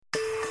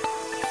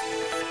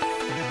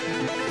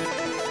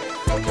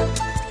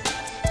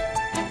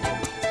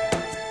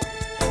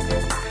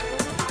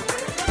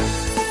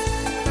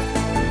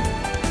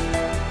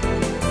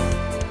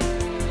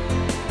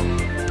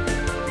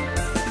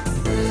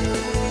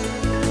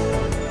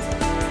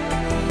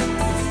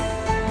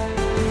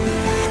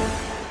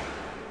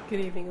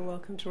Good evening and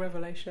welcome to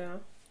Revelation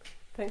Hour.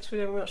 Thanks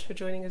very much for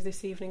joining us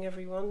this evening,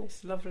 everyone.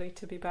 It's lovely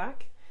to be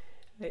back.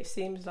 It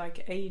seems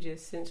like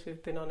ages since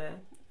we've been on air.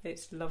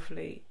 It's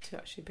lovely to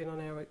actually be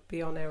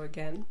on air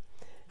again.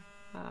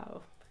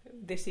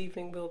 This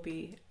evening we'll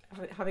be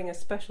having a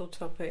special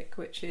topic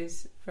which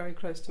is very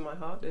close to my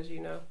heart. As you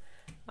know,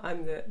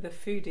 I'm the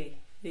foodie,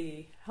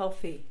 the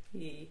healthy,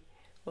 I'm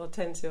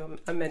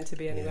meant to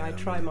be anyway. Yeah, I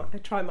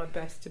try my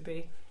best to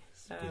be.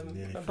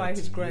 By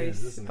His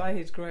grace,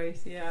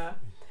 yeah.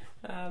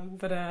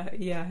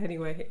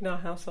 Anyway, in our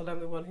household, I'm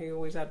the one who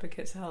always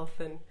advocates health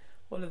and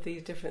all of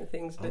these different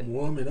things. But I'm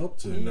warming up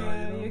to it now.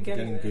 I'm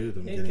getting good.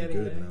 I'm getting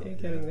good now. You're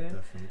getting there.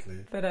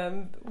 Definitely. But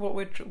what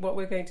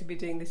we're going to be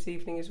doing this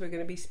evening is we're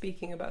going to be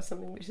speaking about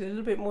something which is a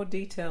little bit more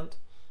detailed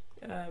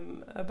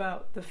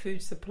about the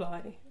food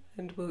supply,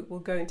 and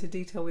we'll go into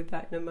detail with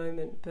that in a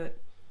moment. But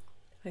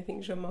I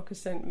think Jean-Marc has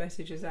sent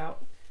messages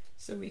out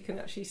so we can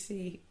actually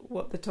see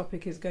what the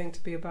topic is going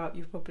to be about.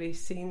 You've probably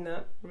seen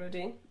that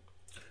already.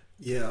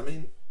 Yeah, I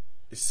mean,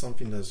 it's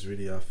something that's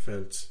really, I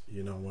felt,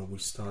 when we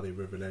started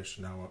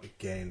Revelation Hour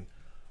again,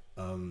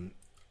 I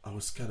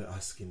was kind of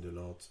asking the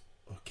Lord,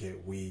 okay,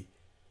 we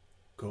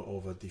go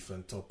over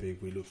different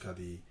topics. We look at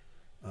the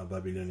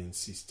Babylonian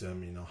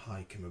system, how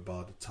it came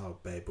about, the Tower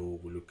of Babel.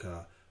 We look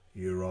at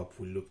Europe.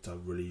 We looked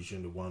at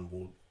religion, the one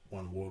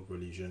world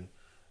religion,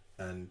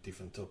 and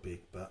different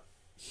topic. But,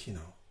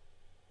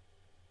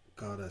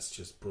 God has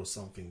just brought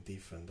something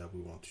different that we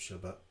want to share.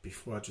 But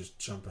before I just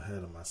jump ahead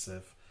of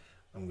myself,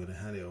 I'm going to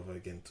hand it over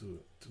again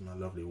to my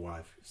lovely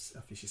wife. I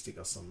think she's still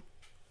got some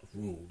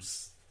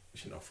rules,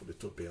 for the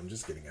topic. I'm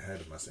just getting ahead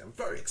of myself. I'm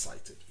very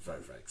excited.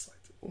 Very, very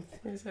excited.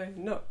 So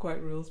not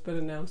quite rules, but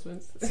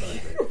announcements.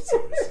 Sorry, babe.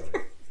 Sorry.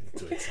 I'm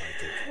too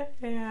excited.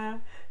 Yeah.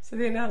 So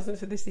the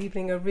announcements for this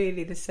evening are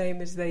really the same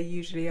as they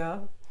usually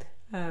are.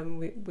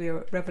 We're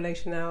at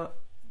Revelation Hour,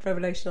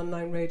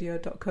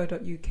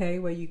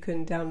 revelationonlineradio.co.uk, where you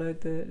can download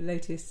the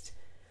latest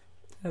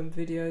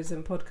videos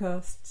and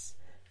podcasts.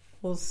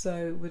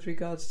 Also, with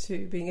regards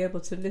to being able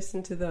to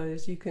listen to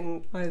those, you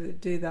can either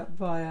do that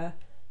via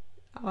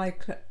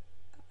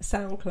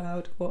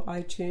SoundCloud or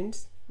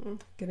iTunes.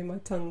 Getting my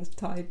tongue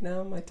tied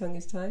now. My tongue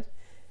is tied.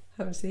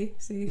 See,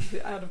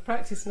 out of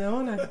practice now,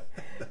 aren't I?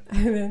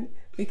 And then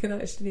we can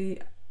actually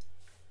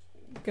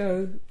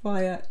go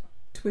via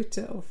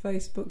Twitter or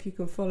Facebook. You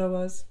can follow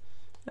us,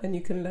 and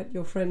you can let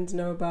your friends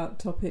know about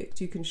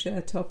topics. You can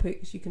share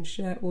topics. You can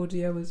share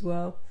audio as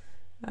well.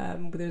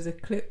 There's a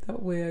clip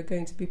that we're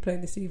going to be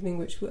playing this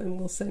evening, and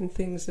we'll send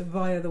things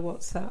via the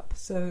WhatsApp,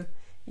 so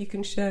you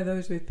can share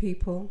those with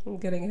people. I'm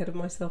getting ahead of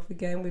myself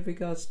again with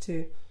regards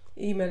to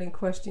emailing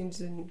questions,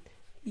 and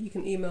you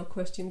can email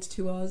questions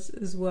to us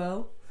as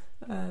well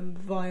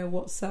via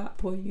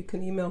WhatsApp, or you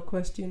can email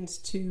questions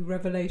to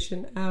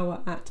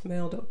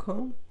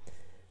revelationhour@mail.com.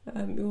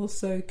 You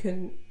also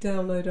can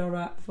download our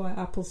app via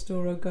Apple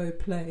Store or Go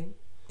Play,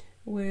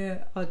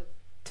 where our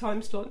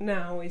time slot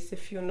now is,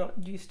 if you're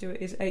not used to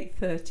it, is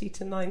 8:30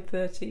 to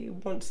 9:30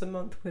 once a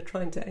month. We're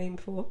trying to aim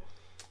for,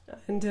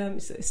 and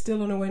it's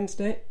still on a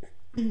Wednesday,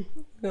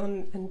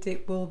 and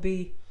it will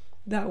be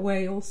that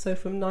way also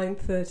from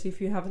 9:30. If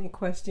you have any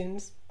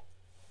questions,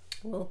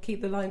 we'll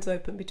keep the lines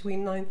open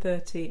between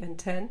 9:30 and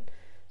 10.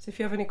 So if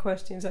you have any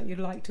questions that you'd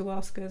like to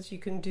ask us, you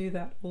can do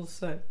that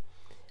also.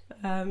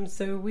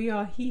 So we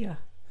are here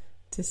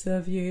to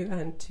serve you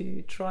and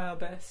to try our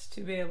best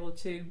to be able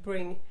to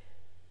bring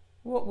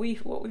what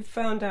we've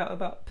found out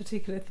about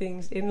particular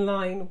things in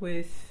line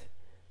with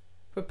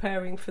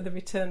preparing for the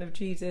return of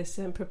Jesus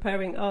and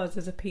preparing us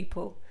as a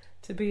people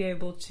to be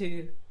able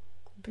to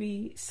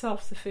be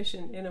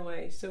self-sufficient in a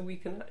way, so we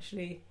can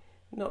actually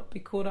not be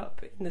caught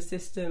up in the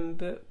system,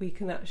 but we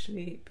can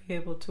actually be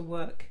able to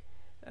work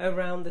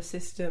around the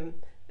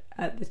system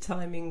at the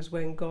timings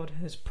when God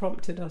has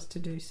prompted us to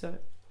do so.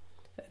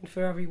 And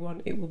for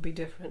everyone it will be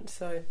different,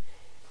 so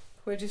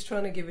we're just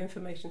trying to give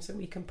information so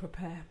we can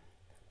prepare.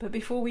 But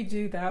before we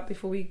do that,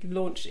 before we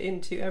launch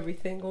into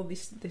everything, all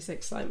this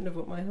excitement of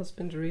what my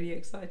husband's really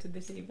excited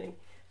this evening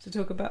to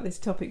talk about this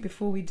topic,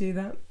 before we do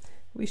that,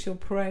 we shall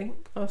pray,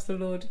 ask the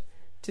Lord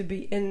to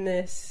be in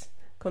this,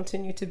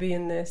 continue to be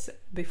in this,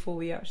 before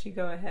we actually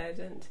go ahead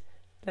and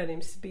let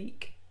him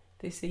speak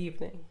this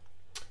evening.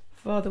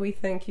 Father, we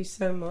thank you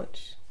so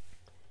much.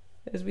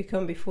 As we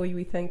come before you,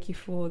 we thank you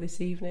for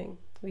this evening.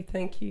 We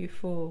thank you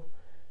for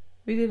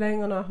really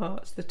laying on our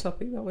hearts the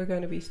topic that we're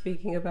going to be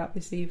speaking about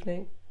this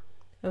evening.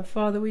 And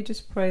Father, we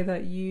just pray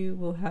that you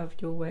will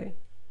have your way,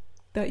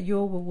 that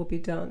your will be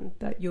done,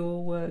 that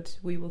your words,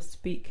 we will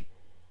speak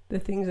the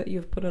things that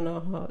you've put on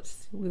our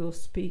hearts. We will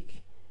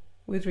speak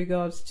with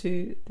regards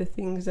to the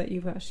things that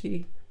you've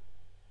actually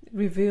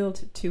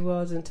revealed to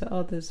us and to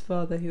others,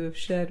 Father, who have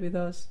shared with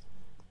us.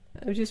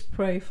 I just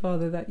pray,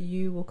 Father, that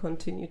you will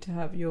continue to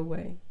have your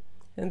way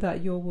and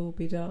that your will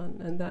be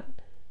done, and that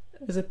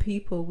as a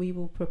people we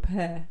will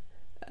prepare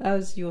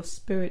as your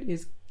Spirit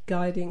is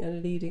guiding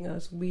and leading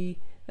us. We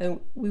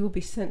will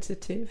be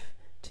sensitive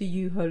to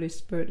you, Holy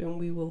Spirit, and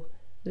we will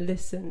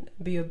listen,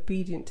 be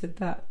obedient to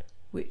that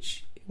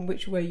in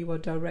which way you are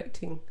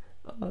directing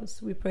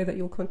us. We pray that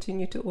you'll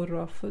continue to order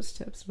our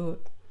footsteps, Lord,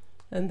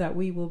 and that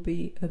we will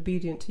be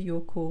obedient to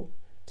your call,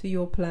 to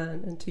your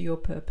plan, and to your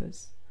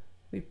purpose.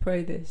 We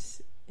pray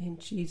this in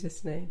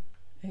Jesus' name.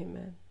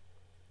 Amen.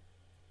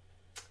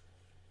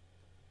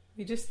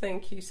 We just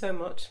thank you so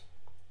much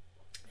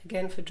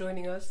again for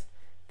joining us.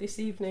 This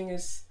evening,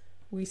 as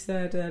we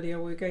said earlier,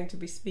 we're going to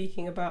be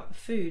speaking about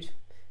food.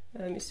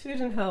 It's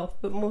food and health,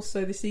 but more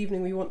so this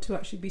evening we want to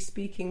actually be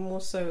speaking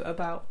more so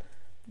about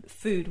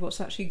food,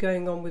 what's actually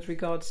going on with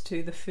regards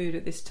to the food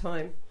at this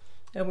time.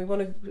 And we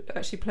want to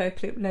actually play a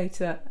clip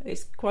later.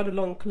 It's quite a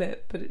long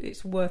clip, but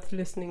it's worth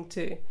listening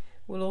to.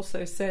 We'll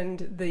also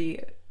send the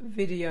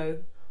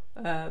video,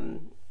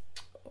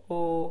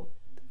 or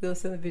we'll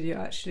send the video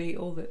actually,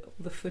 all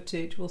the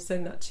footage. We'll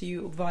send that to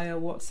you via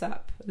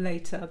WhatsApp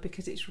later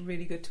because it's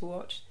really good to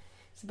watch.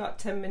 It's about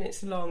 10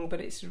 minutes long, but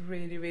it's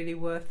really, really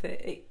worth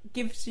it. It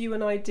gives you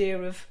an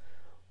idea of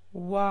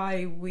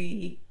why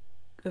we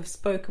have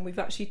spoken. We've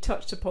actually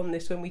touched upon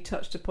this when we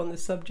touched upon the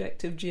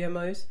subject of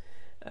GMOs,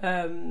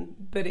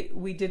 but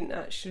we didn't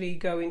actually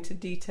go into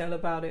detail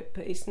about it.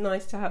 But it's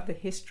nice to have the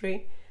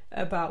history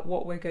about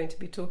what we're going to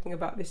be talking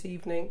about this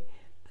evening,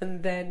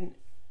 and then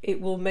it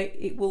will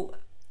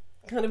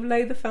kind of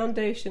lay the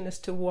foundation as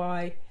to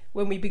why,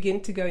 when we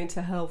begin to go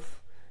into health,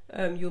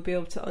 you'll be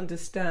able to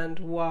understand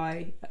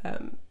why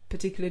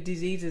particular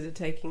diseases are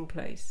taking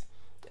place,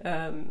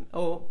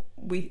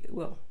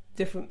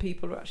 different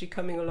people are actually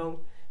coming along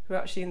who are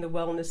actually in the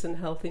wellness and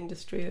health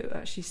industry, are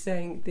actually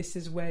saying this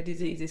is where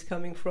disease is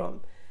coming from,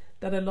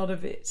 that a lot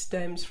of it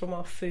stems from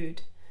our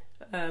food,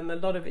 a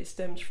lot of it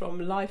stems from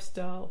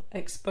lifestyle,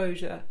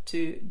 exposure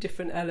to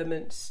different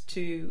elements,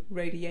 to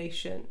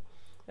radiation,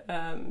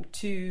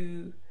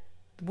 to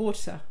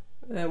water,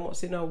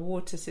 what's in our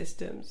water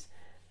systems.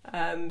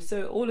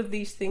 So all of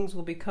these things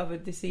will be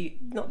covered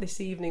not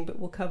this evening, but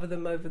we'll cover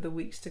them over the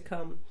weeks to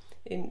come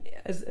in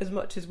as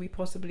much as we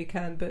possibly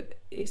can. But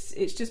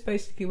it's just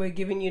basically we're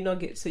giving you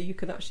nuggets so you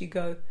can actually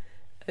go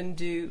and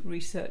do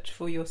research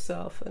for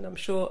yourself. And I'm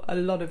sure a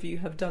lot of you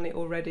have done it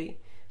already.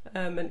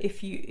 And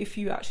if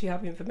you actually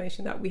have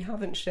information that we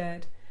haven't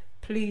shared,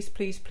 please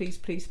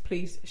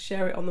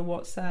share it on the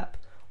WhatsApp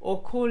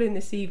or call in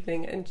this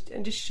evening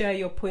and just share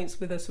your points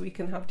with us so we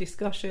can have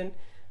discussion.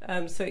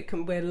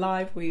 We're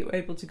live. We're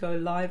able to go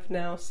live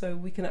now, so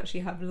we can actually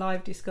have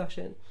live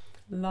discussion,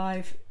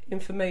 live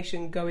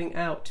information going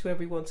out to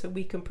everyone, so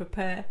we can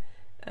prepare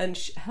and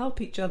help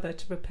each other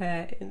to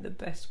prepare in the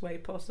best way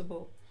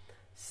possible.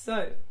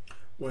 So,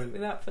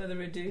 without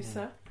further ado,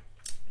 sir.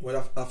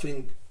 Well, I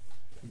think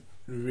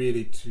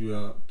really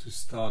to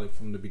start it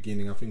from the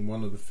beginning, I think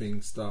one of the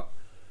things that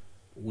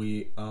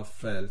we have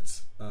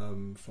felt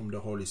from the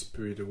Holy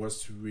Spirit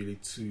was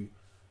to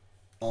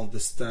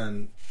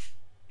understand,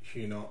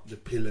 the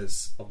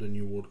pillars of the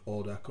New World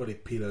Order. I call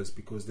it pillars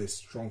because they're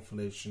strong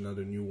foundation of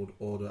the New World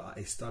Order are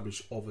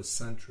established over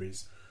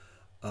centuries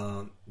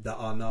that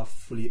are now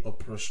fully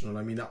operational.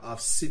 I mean, I've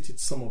cited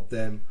some of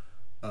them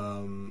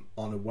on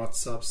a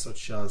WhatsApp,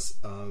 such as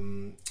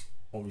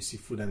obviously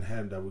food and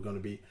health that we're going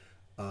to be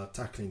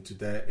tackling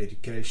today,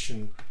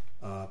 education,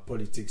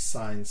 politics,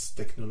 science,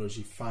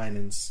 technology,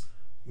 finance,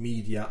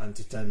 media,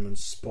 entertainment,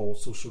 sport,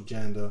 social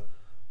gender,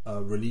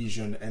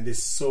 religion, and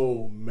there's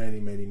so many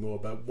more.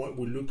 But when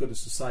we look at the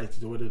society,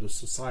 the way that the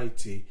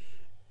society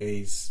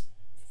is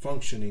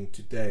functioning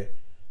today,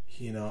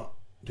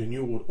 the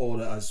New World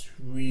Order has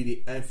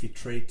really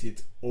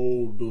infiltrated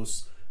all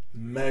those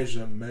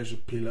major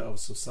pillars of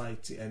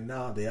society, and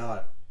now they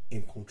are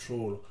in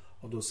control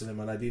of those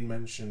elements. I did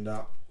mention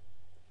that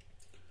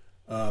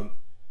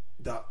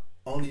that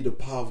only the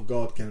power of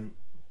God can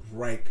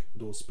break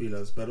those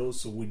pillars, but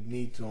also we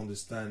need to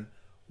understand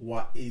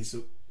what is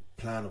the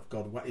plan of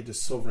God, what is the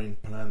sovereign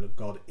plan of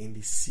God in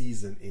this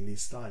season, in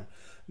this time.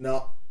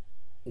 Now,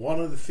 one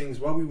of the things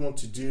what we want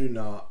to do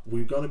now,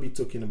 we're going to be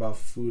talking about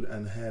food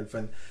and health,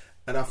 and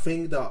I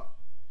think that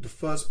the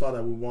first part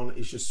that we want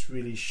is just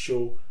really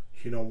show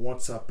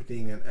what's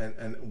happening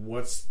and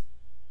what's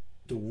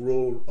the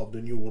role of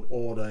the New World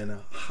Order and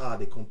how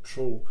they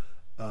control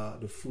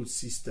the food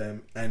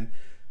system, and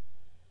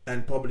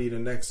probably the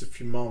next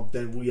few months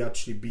then we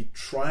actually be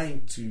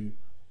trying to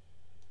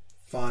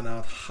find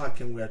out how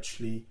can we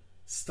actually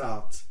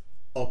start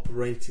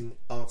operating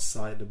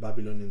outside the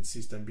Babylonian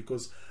system,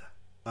 because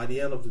at the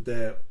end of the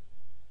day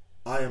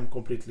I am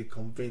completely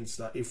convinced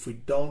that if we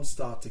don't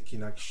start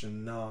taking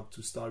action now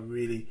to start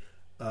really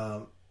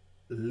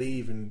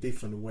live in a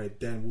different way,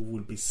 then we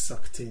will be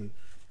sucked in.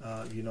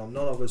 None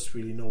of us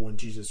really know when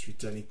Jesus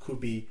returns. It could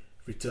be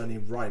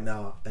returning right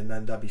now, and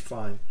then that'll be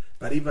fine.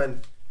 But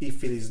even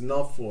if it is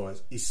not for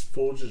us, it's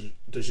for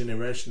the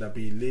generation that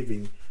be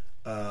living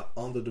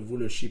under the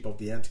rulership of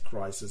the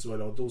Antichrist as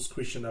well, or those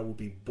Christians that will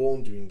be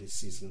born during this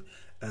season,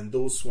 and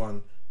those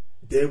one,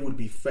 they will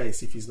be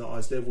faced, if it's not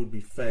us, they will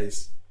be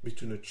faced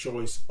between a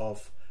choice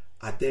of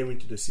adhering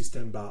to the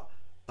system but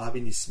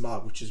having it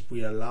smart, which is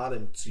we allow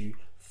them to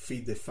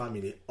feed their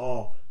family,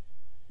 or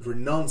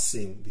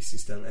renouncing the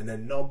system and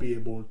then not be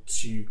able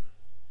to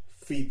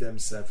feed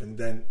themselves and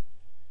then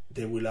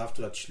they will have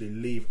to actually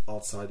live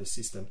outside the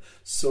system.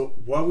 So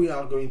what we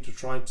are going to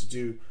try to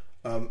do,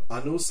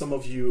 I know some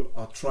of you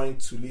are trying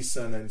to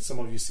listen and some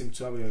of you seem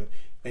to have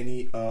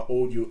any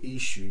audio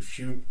issue. If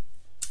you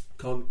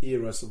can't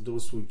hear us, of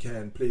those who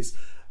can, please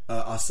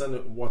I'll send a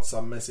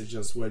WhatsApp message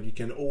as well. You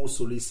can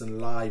also listen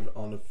live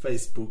on a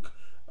Facebook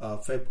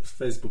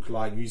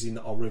Live using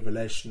our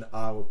Revelation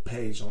Hour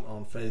page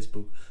on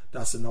Facebook.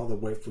 That's another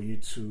way for you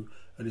to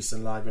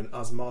listen live. And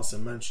as Marcia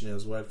mentioned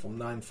as well, from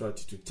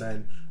 9:30 to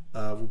 10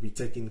 we'll be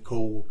taking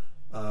call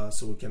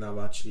so we can have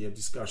actually a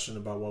discussion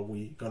about what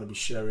we're going to be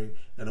sharing.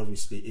 And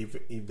obviously if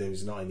there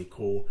is not any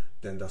call,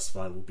 then that's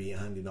fine. We'll be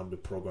handing up the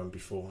program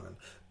beforehand.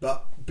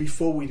 But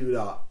before we do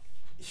that,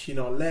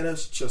 let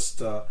us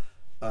just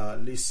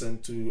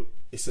listen to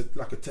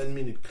like a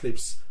 10-minute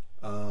clips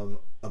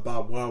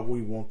about what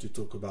we want to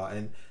talk about,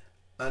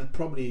 and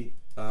probably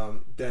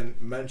then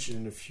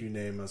mention a few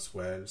names as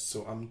well.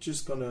 So I'm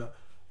just gonna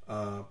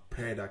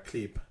play that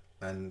clip,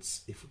 and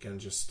if we can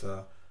just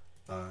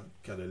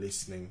get a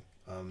listening,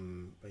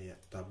 but yeah,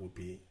 that would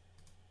be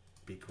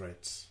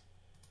great.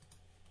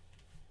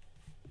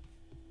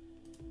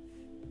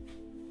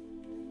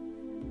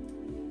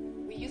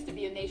 We used to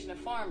be a nation of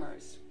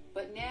farmers,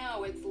 but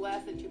now it's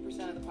less than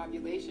 2% of the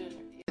population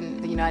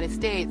in the United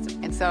States.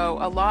 And so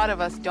a lot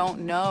of us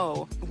don't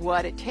know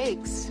what it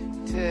takes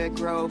to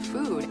grow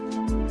food.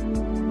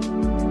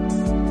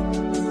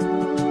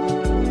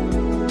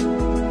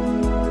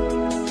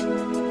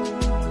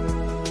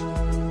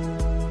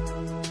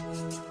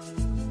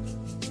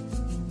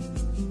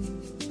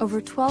 Over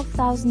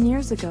 12,000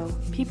 years ago,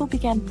 people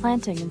began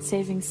planting and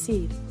saving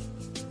seed.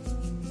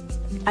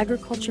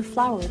 Agriculture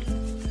flowered,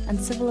 and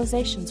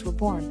civilizations were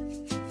born.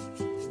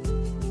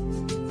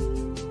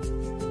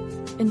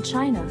 In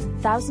China,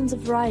 thousands of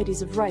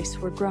varieties of rice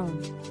were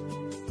grown.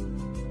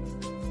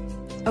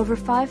 Over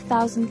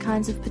 5,000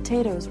 kinds of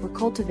potatoes were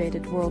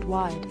cultivated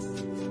worldwide.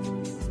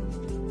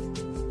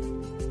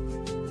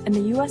 In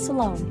the US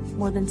alone,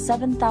 more than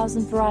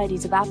 7,000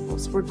 varieties of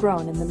apples were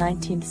grown in the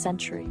 19th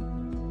century.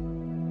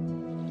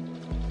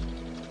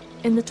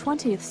 In the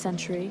 20th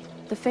century,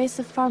 the face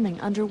of farming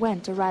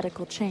underwent a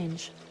radical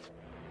change.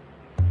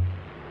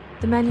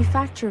 The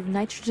manufacture of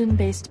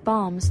nitrogen-based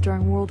bombs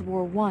during World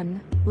War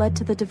I led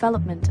to the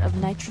development of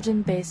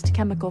nitrogen-based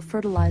chemical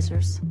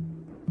fertilizers.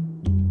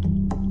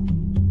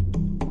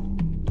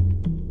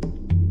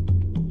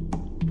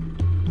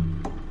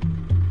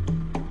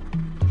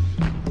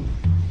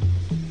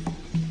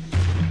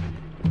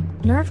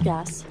 Nerve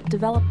gas,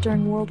 developed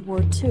during World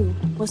War II,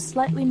 was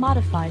slightly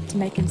modified to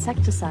make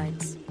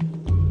insecticides.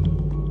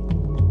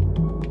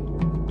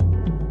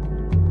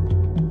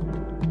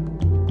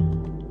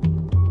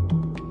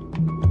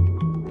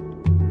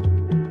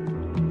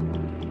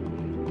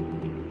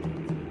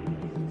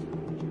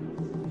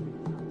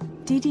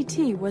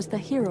 DDT was the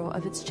hero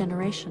of its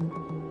generation.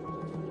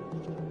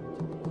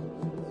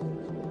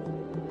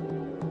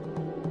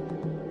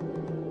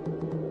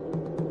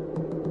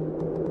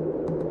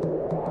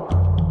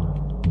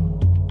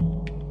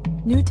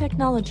 New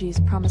technologies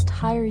promised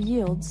higher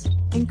yields,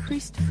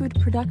 increased food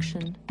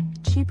production,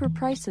 cheaper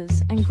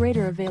prices, and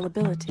greater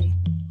availability.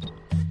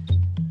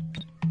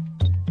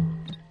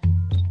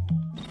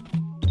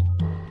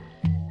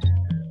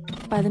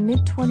 By the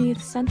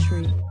mid-20th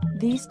century,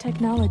 these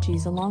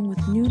technologies, along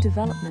with new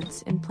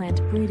developments in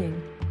plant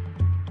breeding,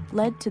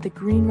 led to the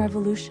Green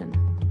Revolution.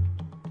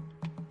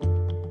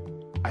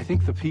 I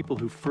think the people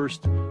who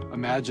first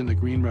imagined the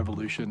Green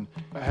Revolution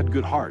had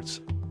good hearts.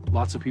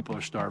 Lots of people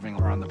are starving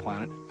around the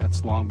planet.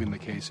 That's long been the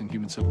case in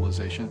human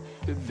civilization.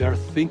 Their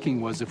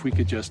thinking was if we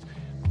could just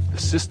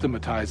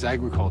systematize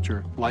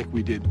agriculture like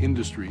we did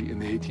industry in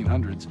the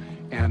 1800s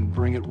and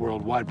bring it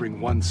worldwide, bring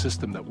one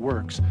system that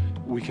works,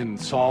 we can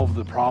solve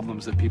the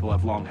problems that people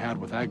have long had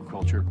with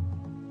agriculture.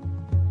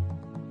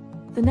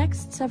 The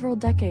next several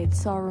decades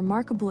saw a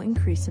remarkable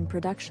increase in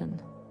production.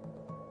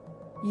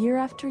 Year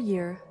after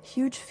year,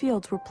 huge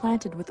fields were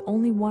planted with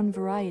only one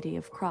variety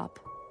of crop.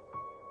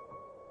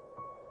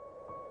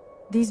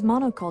 These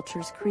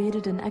monocultures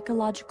created an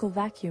ecological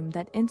vacuum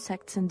that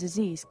insects and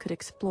disease could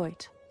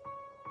exploit.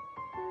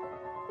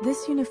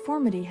 This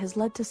uniformity has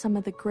led to some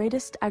of the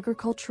greatest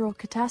agricultural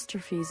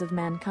catastrophes of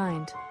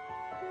mankind.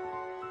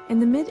 In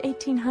the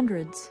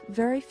mid-1800s,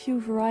 very few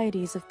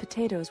varieties of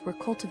potatoes were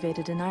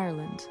cultivated in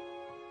Ireland.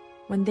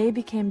 When they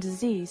became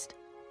diseased,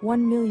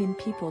 1 million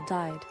people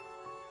died.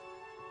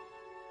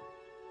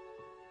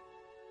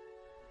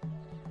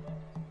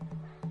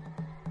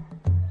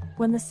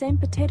 When the same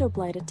potato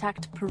blight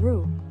attacked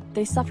Peru,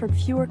 they suffered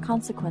fewer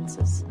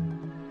consequences.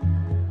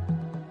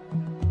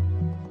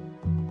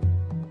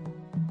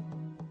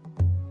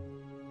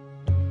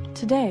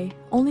 Today,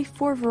 only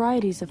 4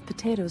 varieties of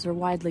potatoes are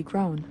widely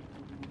grown.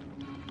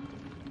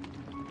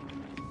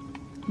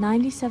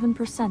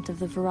 97% of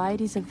the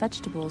varieties of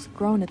vegetables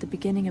grown at the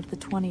beginning of the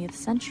 20th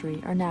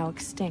century are now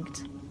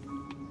extinct.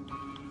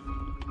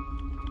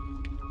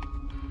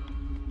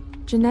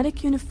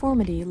 Genetic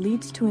uniformity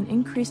leads to an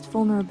increased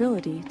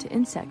vulnerability to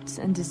insects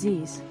and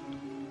disease.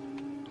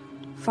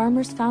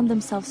 farmers found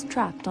themselves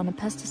trapped on a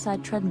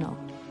pesticide treadmill.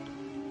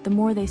 The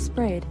more they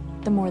sprayed,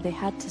 the more they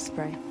had to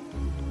spray.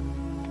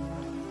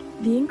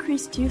 The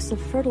increased use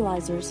of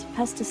fertilizers,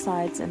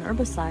 pesticides, and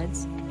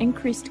herbicides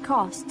increased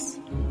costs,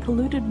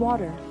 polluted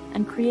water,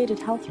 and created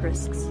health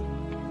risks.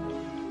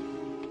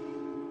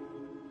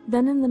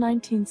 Then in the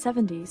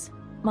 1970s,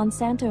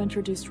 Monsanto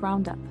introduced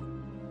Roundup.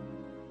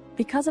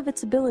 Because of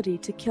its ability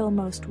to kill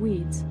most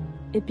weeds,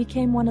 it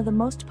became one of the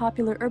most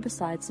popular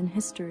herbicides in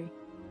history.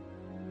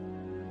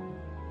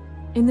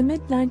 In the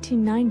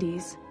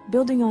mid-1990s,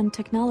 building on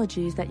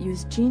technologies that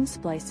used gene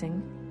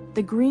splicing,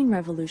 the Green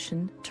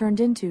Revolution turned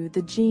into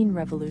the Gene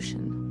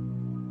Revolution.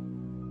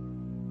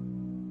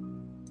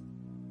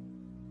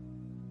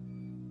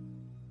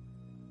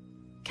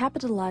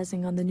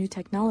 Capitalizing on the new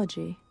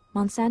technology,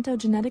 Monsanto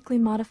genetically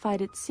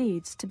modified its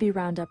seeds to be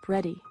Roundup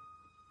ready.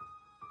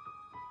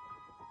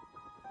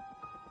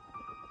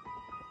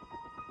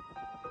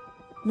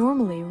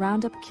 Normally,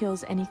 Roundup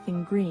kills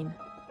anything green,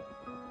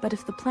 but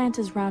if the plant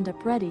is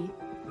Roundup ready,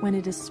 when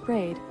it is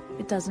sprayed,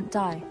 it doesn't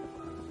die.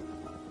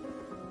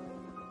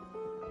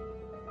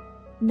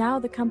 Now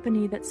the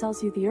company that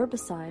sells you the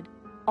herbicide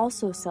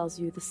also sells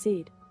you the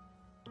seed.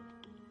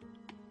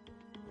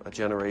 A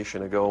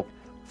generation ago,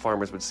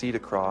 farmers would seed a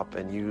crop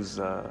and use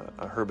a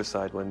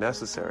herbicide when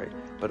necessary,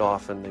 but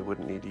often they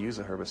wouldn't need to use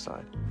a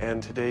herbicide.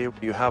 And today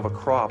you have a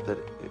crop that,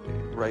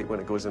 right when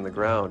it goes in the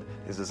ground,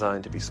 is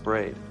designed to be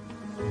sprayed.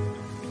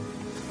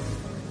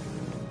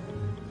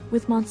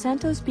 With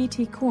Monsanto's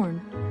BT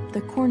corn, the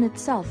corn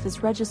itself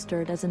is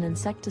registered as an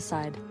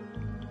insecticide.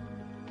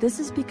 This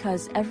is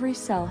because every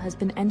cell has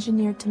been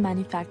engineered to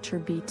manufacture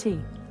BT,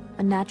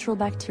 a natural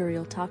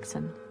bacterial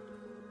toxin.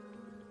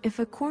 If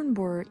a corn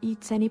borer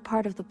eats any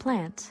part of the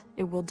plant,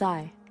 it will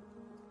die.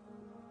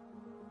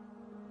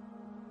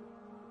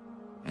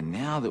 And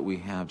now that we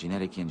have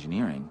genetic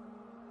engineering,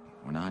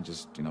 we're not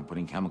just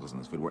putting chemicals in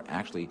this food, we're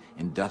actually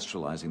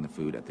industrializing the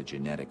food at the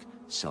genetic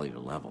cellular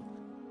level.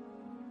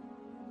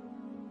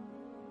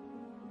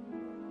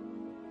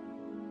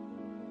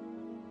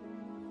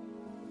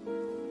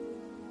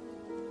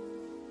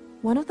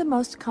 One of the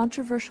most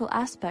controversial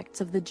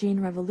aspects of the gene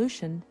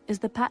revolution is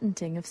the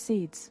patenting of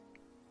seeds.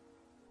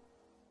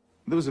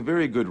 There was a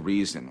very good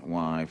reason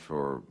why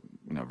for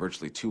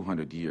virtually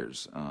 200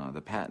 years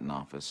the Patent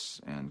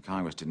Office and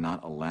Congress did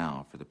not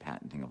allow for the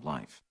patenting of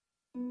life.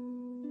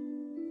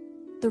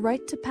 The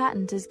right to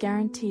patent is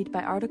guaranteed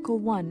by Article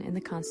 1 in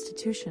the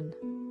Constitution.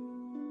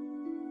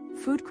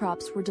 Food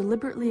crops were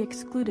deliberately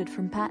excluded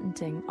from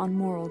patenting on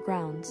moral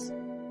grounds.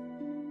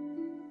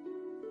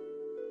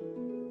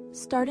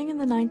 Starting in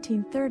the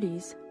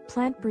 1930s,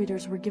 plant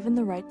breeders were given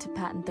the right to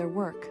patent their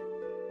work.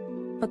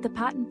 But the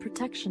patent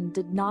protection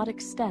did not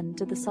extend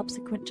to the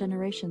subsequent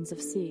generations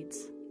of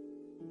seeds.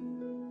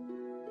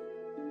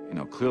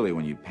 Clearly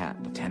when you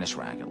patent a tennis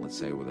racket, let's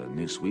say with a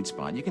new sweet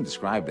spot, you can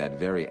describe that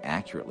very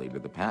accurately to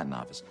the Patent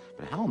Office.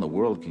 But how in the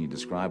world can you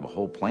describe a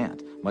whole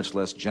plant, much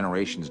less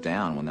generations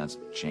down when that's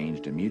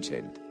changed and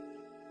mutated?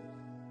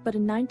 But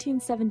in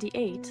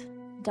 1978,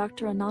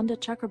 Dr. Ananda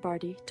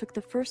Chakrabarty took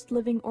the first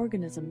living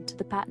organism to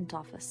the Patent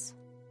Office.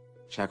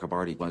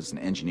 Chakrabarty was an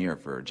engineer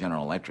for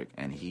General Electric,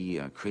 and he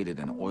created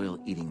an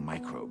oil-eating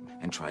microbe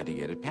and tried to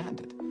get it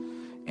patented.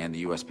 And the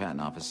U.S.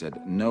 Patent Office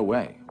said, no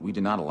way, we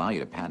do not allow you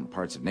to patent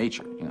parts of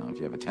nature. If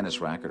you have a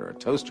tennis racket or a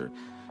toaster,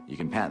 you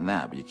can patent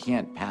that, but you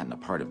can't patent a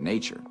part of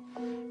nature.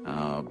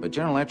 But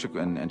General Electric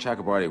and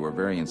Chakrabarty were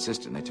very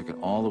insistent. They took it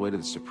all the way to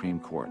the Supreme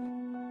Court.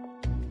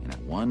 And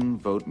at one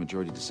vote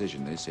majority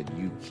decision, they said,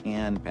 you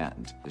can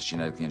patent this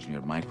genetically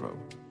engineered microbe.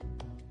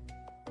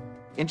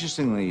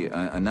 Interestingly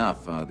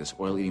enough, this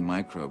oil-eating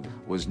microbe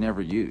was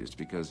never used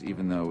because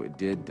even though it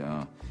did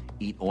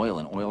eat oil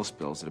and oil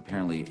spills, it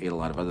apparently ate a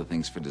lot of other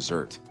things for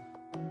dessert.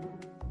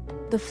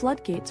 The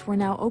floodgates were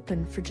now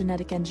open for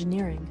genetic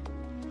engineering.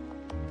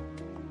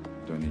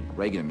 During the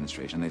Reagan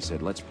administration, they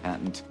said, let's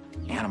patent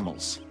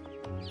animals.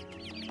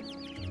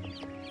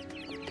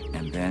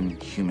 And then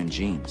human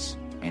genes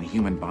and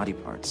human body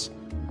parts.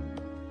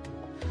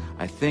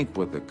 I think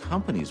what the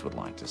companies would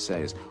like to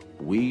say is,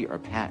 we are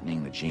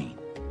patenting the gene.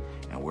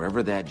 And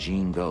wherever that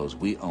gene goes,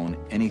 we own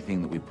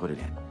anything that we put it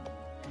in.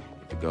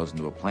 If it goes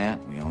into a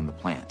plant, we own the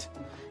plant.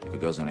 If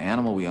it goes into an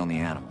animal, we own the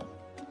animal.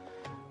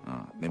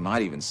 They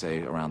might even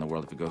say around the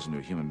world, if it goes into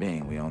a human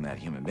being, we own that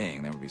human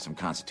being. There would be some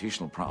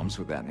constitutional problems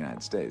with that in the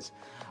United States.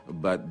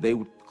 But they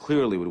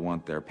clearly would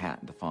want their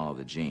patent to follow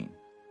the gene.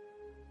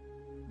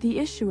 The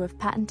issue of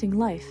patenting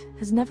life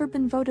has never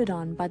been voted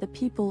on by the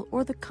people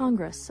or the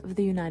Congress of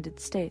the United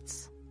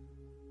States.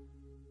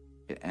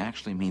 It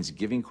actually means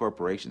giving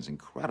corporations,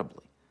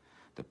 incredibly,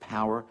 the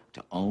power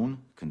to own,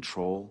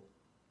 control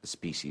the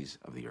species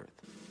of the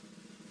earth.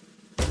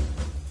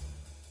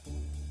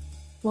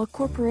 While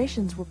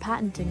corporations were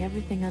patenting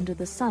everything under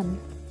the sun,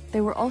 they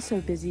were also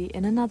busy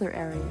in another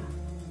area.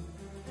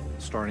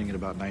 Starting in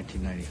about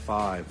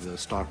 1995, the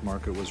stock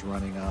market was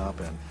running up,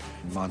 and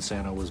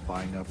Monsanto was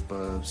buying up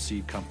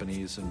seed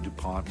companies, and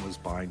DuPont was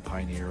buying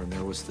Pioneer, and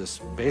there was this,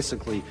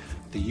 basically,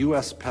 the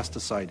U.S.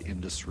 pesticide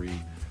industry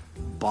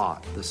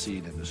bought the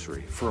seed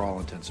industry for all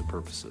intents and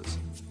purposes.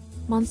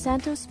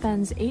 Monsanto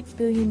spends $8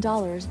 billion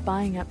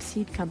buying up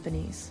seed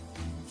companies.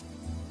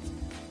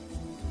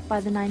 By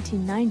the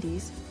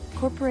 1990s,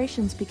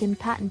 corporations begin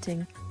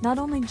patenting not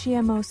only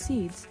GMO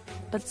seeds,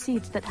 but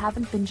seeds that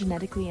haven't been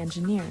genetically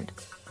engineered.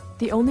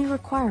 The only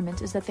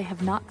requirement is that they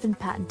have not been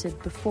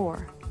patented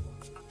before.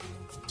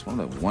 It's one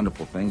of the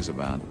wonderful things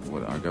about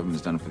what our government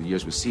has done for the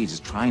years with seeds is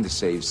trying to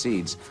save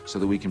seeds so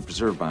that we can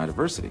preserve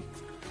biodiversity.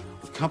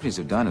 What companies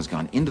have done is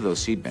gone into those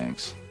seed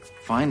banks,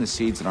 find the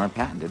seeds that aren't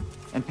patented,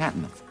 and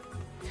patent them.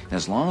 And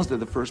as long as they're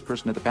the first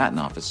person at the patent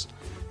office,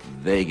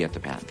 they get the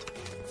patent.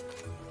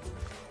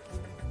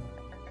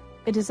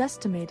 It is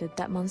estimated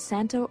that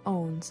Monsanto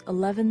owns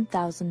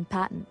 11,000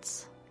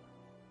 patents.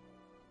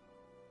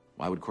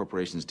 Why would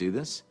corporations do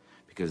this?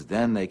 Because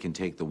then they can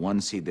take the one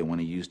seed they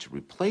want to use to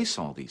replace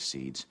all these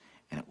seeds,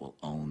 and it will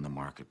own the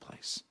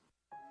marketplace.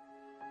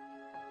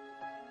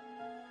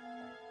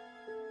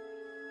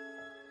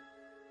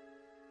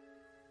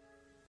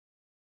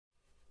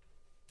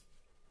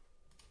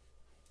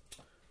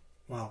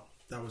 Wow,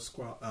 that was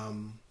quite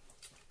an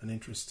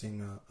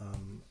interesting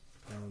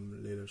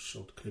little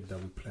short clip that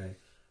we play.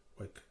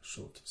 Like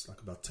short, it's like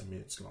about 10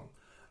 minutes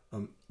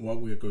long.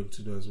 What we are going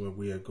to do as well,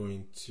 we are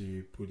going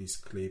to put this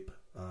clip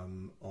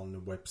on the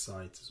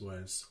website as well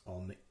as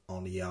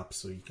on the app,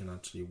 so you can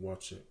actually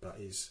watch it. But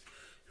it's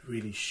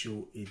really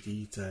short in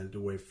detail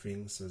the way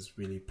things has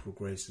really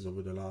progressed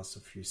over the last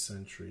few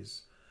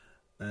centuries,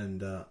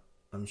 and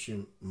I'm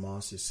sure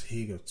Mars is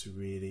eager to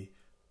really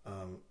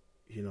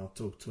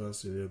talk to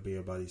us a little bit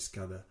about this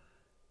kind of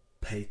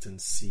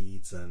patent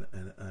seeds and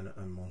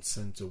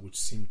Monsanto, which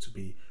seem to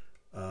be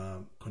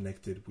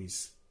connected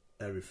with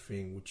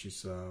everything which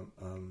is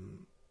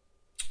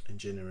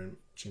engineering,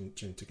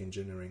 genetic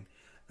engineering,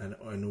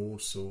 and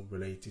also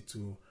related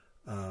to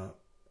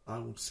I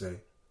would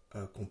say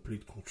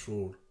complete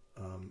control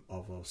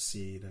of our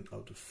seed and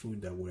of the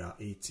food that we are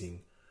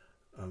eating.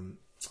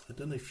 I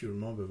don't know if you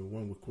remember, but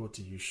when we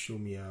quoted, you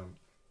showed me a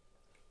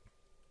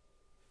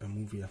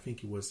movie. I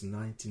think it was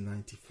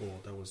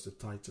 1994. That was the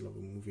title of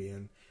the movie,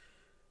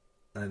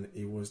 and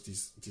it was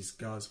these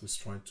guys was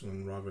trying to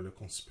unravel a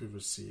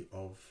conspiracy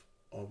of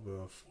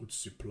food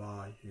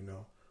supply.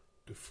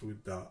 The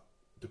food that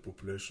the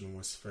population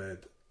was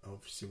fed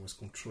obviously was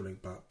controlling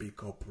by big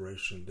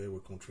corporation. They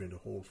were controlling the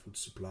whole food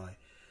supply,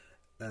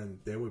 and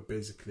they were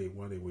basically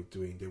what they were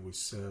doing. They were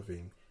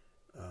serving.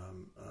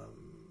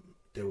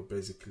 They were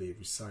basically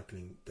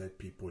recycling dead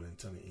people and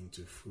turning it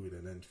into food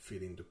and then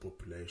feeding the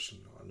population.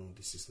 I know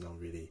this is not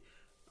really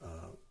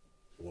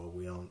what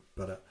we are,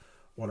 but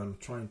what I'm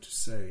trying to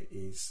say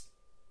is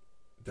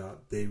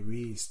that there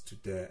is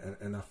today,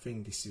 and I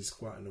think this is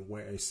quite in a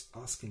way, is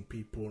asking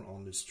people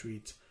on the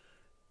street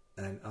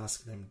and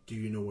ask them, do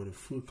you know where the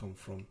food comes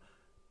from?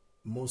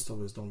 Most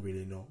of us don't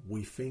really know.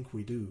 We think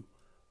we do,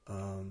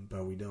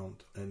 but we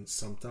don't. And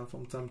sometimes,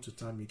 from time to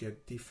time, you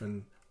get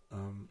different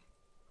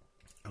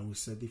I would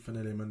say different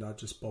elements that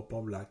just pop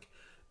up, like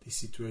the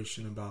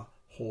situation about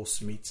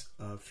horse meat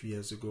a few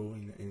years ago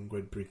in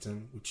Great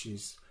Britain, which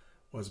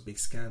was a big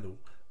scandal.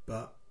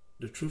 But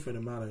the truth of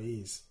the matter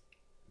is,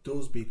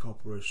 those big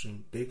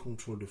corporations, they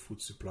control the food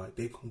supply,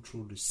 they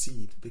control the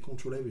seed, they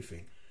control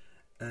everything.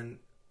 And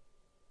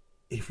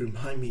it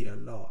reminds me a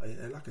lot.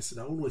 And like I said,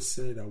 I always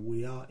say that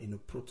we are in a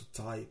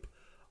prototype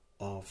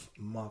of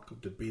Mark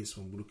of the Beast.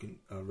 When we look in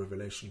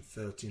Revelation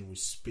 13, we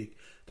speak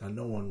that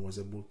no one was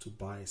able to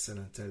buy, sell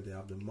until they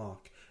have the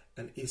mark.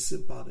 And it's a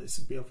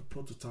bit of a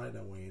prototype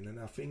that we're in. And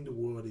I think the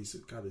world is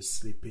kind of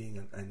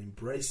sleeping and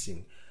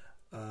embracing.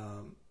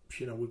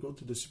 We go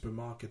to the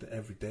supermarket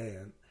every day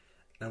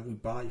and we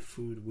buy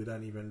food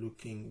without even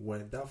looking where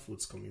that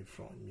food's coming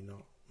from.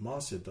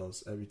 Marcia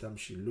does every time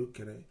she look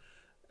at it.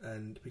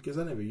 And because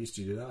I never used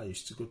to do that, I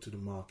used to go to the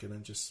market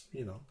and just,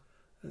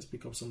 let's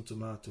pick up some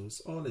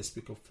tomatoes, or let's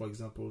pick up, for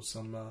example,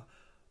 some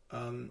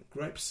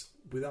grapes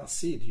without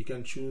seed. You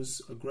can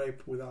choose a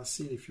grape without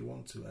seed if you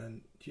want to.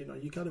 And,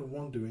 you kind of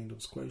wondering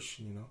those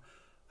questions,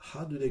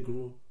 how do they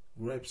grow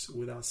grapes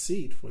without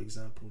seed, for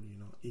example,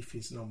 if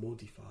it's not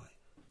modified?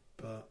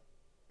 But,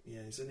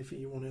 yeah, is there anything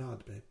you want to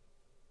add, babe?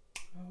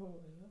 Oh,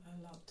 a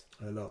lot.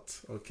 A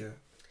lot, okay.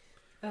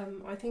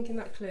 I think in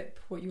that clip,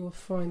 what you will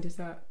find is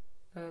that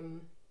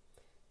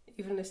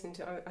even listening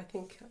to, I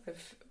think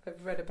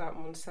I've read about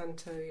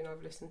Monsanto.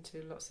 I've listened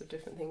to lots of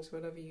different things.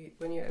 Whenever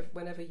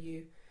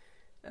you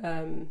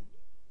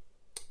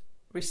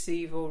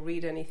receive or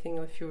read anything,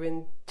 or if you're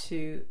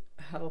into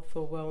health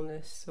or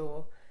wellness,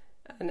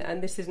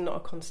 and this is not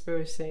a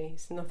conspiracy.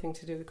 It's nothing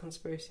to do with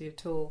conspiracy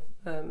at all.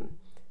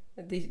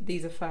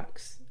 These are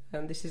facts.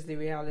 This is the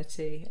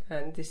reality,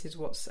 and this is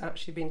what's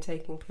actually been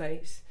taking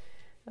place.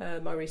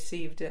 I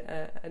received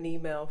an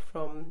email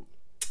from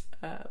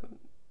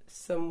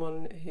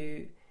someone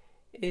who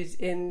is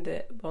in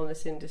the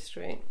wellness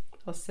industry.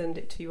 I'll send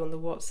it to you on the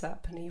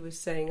WhatsApp, and he was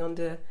saying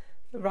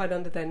right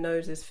under their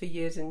noses for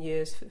years and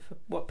years, for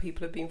what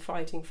people have been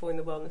fighting for in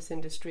the wellness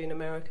industry in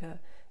America,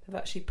 they've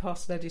actually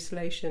passed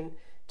legislation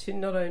to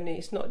not only,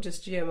 it's not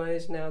just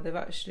GMOs now, they've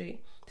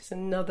actually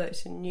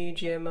It's a new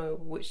GMO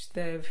which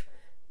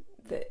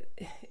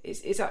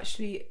it's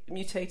actually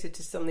mutated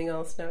to something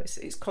else now.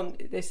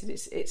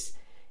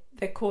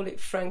 They call it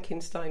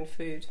Frankenstein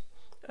food,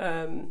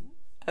 and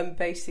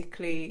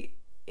basically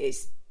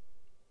it's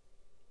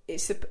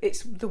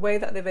the way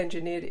that they've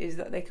engineered it is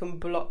that they can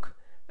block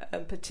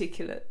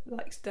particular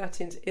like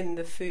statins in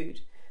the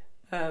food.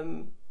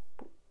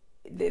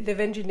 They've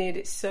engineered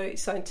it so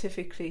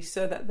scientifically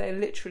so that they're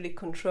literally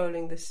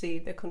controlling the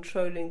seed, they're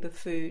controlling the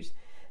food.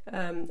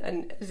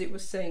 And as it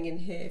was saying in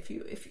here, if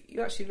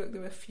you actually look,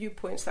 there were a few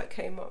points that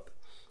came up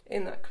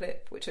in that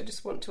clip which I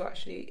just want to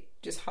actually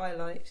just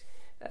highlight.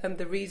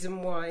 The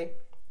reason why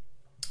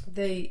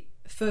they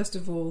first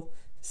of all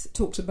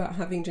talked about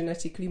having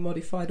genetically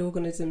modified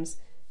organisms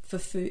for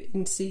food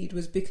in seed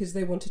was because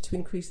they wanted to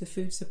increase the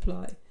food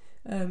supply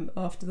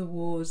after the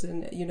wars,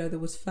 and there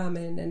was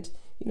famine, and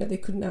they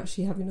couldn't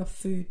actually have enough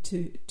food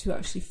to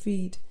actually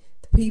feed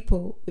the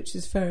people, which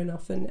is fair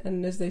enough.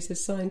 And as they said,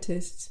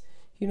 scientists,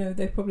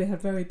 they probably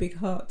had very big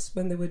hearts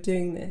when they were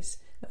doing this.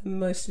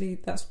 Mostly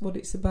that's what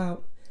it's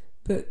about.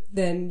 But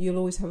then you'll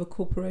always have a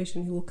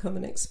corporation who will come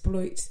and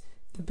exploit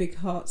the big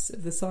hearts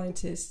of the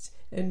scientists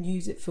and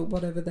use it for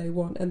whatever they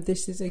want. And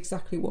this is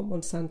exactly what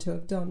Monsanto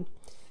have done.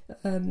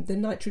 The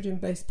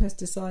nitrogen-based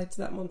pesticides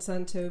that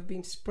Monsanto have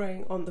been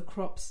spraying on the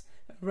crops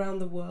around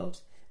the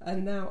world,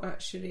 and now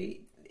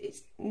actually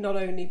it's not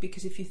only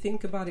because if you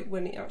think about it,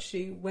 when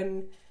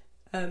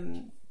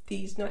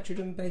these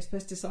nitrogen-based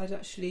pesticides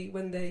actually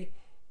when they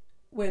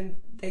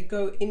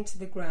go into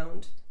the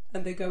ground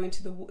and they go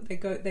into the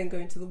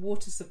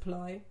water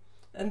supply,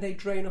 and they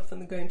drain off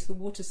and they go into the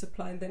water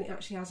supply, and then it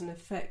actually has an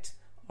effect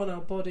on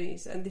our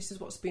bodies. And this is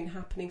what's been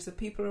happening. So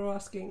people are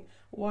asking,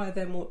 why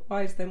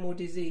is there more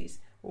disease?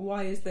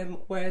 Why is there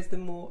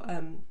more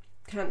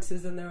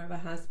cancers than there ever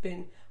has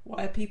been?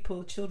 Why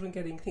are children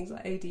getting things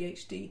like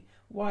ADHD?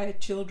 Why are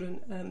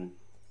children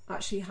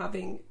actually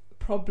having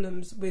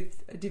problems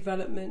with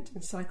development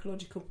and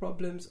psychological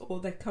problems, or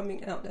they're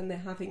coming out and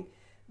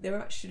they're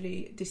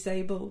actually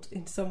disabled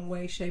in some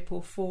way, shape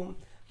or form?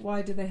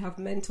 Why do they have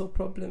mental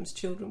problems,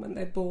 children, when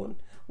they're born?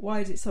 Why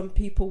is it some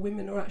people,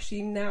 women are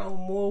actually now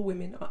more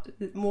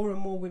and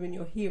more women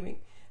you're hearing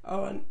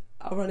are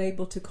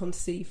unable to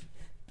conceive?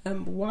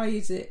 Why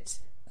is it?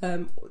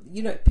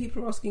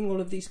 People are asking all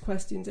of these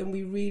questions, and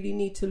we really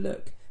need to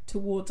look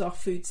towards our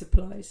food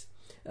supplies.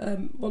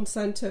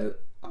 Monsanto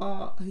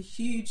are a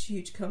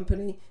huge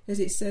company. As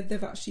it said,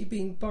 they've actually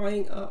been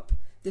buying up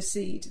the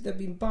seed. They've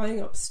been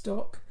buying up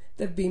stock.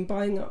 They've been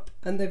buying up,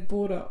 and they've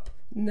bought up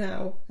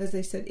now, as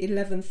they said,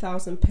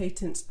 11,000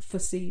 patents for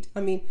seed.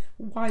 I mean,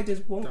 why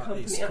does one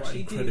company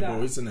actually do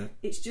that? Isn't it?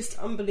 It's just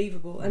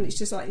unbelievable. And it's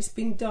just like it's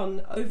been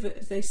done over,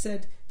 as they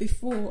said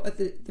before, at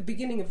the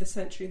beginning of the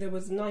century, there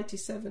was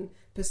 97%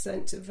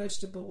 of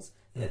vegetables.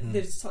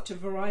 There's such a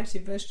variety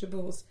of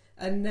vegetables,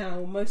 and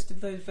now most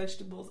of those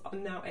vegetables are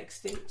now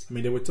extinct. I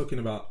mean, they were talking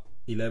about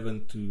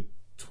 11 to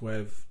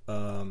 12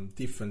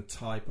 different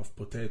type of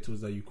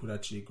potatoes that you could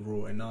actually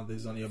grow, and now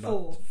there's only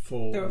about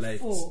four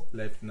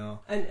left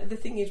now. And the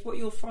thing is, what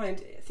you'll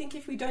find, I think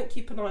if we don't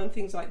keep an eye on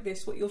things like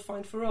this, what you'll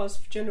find for us,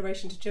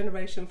 generation to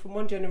generation, from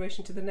one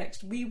generation to the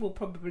next, we will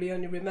probably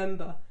only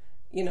remember,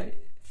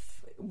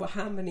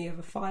 how many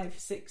of 5,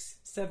 6,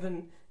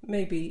 7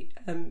 maybe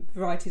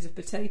varieties of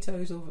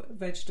potatoes or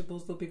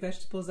vegetables. There'll be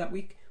vegetables that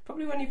we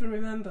probably won't even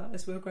remember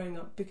as we're growing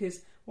up,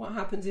 because what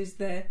happens is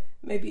they're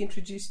maybe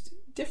introduced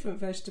different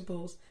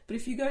vegetables. But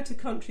if you go to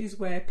countries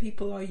where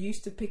people are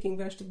used to picking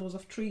vegetables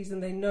off trees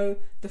and they know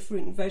the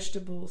fruit and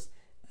vegetables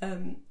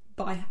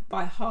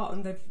by heart,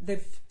 and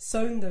they've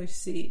sown those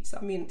seeds.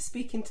 I mean,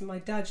 speaking to my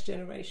dad's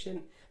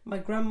generation, my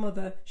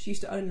grandmother, she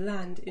used to own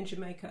land in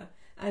Jamaica,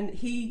 and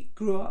he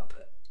grew up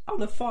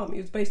on a farm.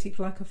 It was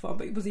basically like a farm,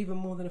 but it was even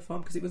more than a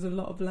farm because it was a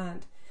lot of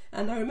land.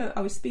 And I remember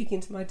I was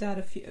speaking to my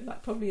dad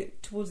probably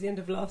towards the end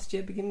of last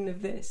year, beginning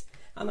of this,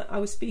 and I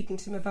was speaking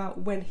to him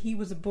about when he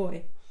was a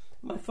boy.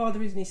 My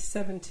father is in his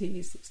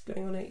 70s, it's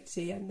going on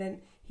 80, and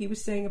then he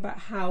was saying about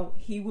how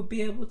he would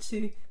be able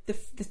to,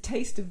 the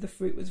taste of the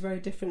fruit was very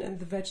different, and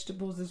the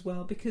vegetables as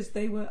well, because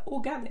they were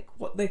organic,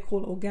 what they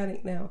call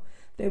organic now.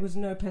 There was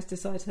no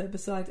pesticides,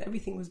 herbicides,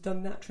 everything was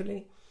done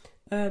naturally.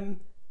 And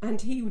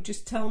he would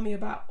just tell me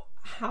about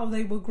how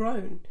they were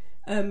grown,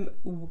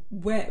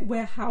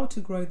 how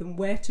to grow them,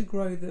 where to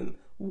grow them,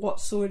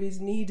 what soil is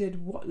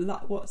needed,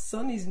 what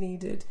sun is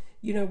needed,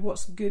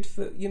 what's good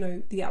for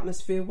the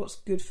atmosphere, what's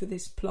good for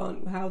this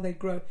plant, how they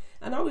grow.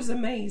 And I was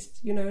amazed,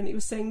 and it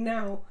was saying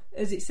now,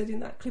 as it said in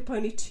that clip,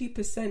 only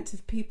 2%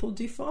 of people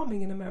do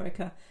farming in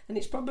America, and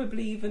it's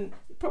probably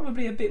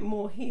a bit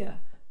more here,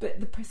 but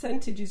the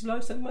percentage is low,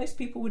 so most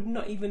people would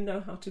not even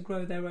know how to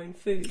grow their own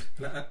food.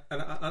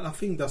 And I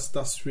think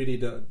that's really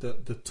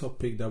the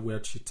topic that we're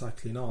actually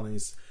tackling on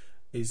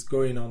is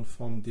going on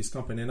from this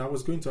company. And I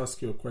was going to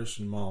ask you a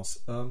question, Mars.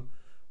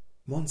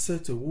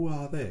 Monsanto, who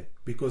are they?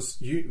 Because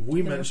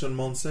we mentioned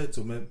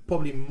Monsanto,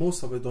 probably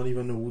most of it don't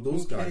even know who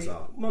those guys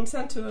are.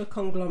 Monsanto are a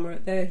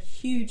conglomerate. They're a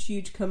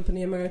huge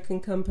company, American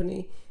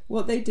company.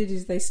 What they did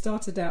is they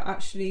started out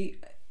actually,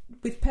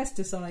 with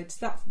pesticides.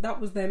 That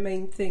was their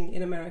main thing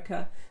in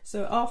America.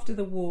 So after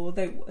the war,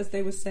 as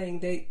they were saying,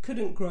 they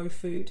couldn't grow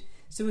food.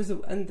 So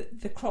and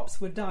the crops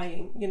were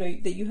dying. You know,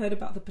 that you heard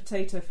about the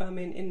potato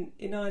famine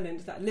in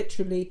Ireland that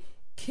literally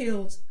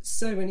killed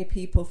so many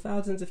people.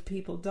 Thousands of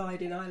people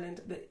died in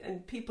Ireland.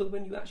 And people,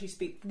 when you actually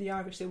speak to the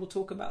Irish, they will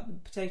talk about the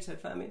potato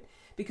famine,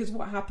 because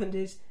what happened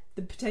is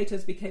the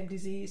potatoes became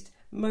diseased.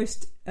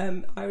 Most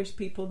Irish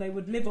people, they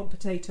would live on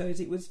potatoes.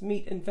 It was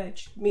meat and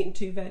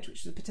two veg,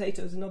 which was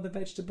potatoes, another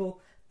vegetable,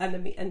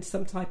 and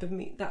some type of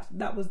meat.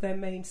 That was their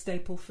main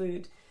staple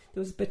food. There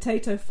was a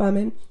potato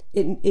famine.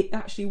 It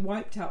actually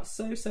wiped out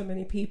so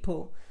many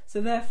people. So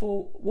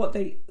therefore, what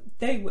they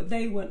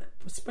weren't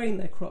spraying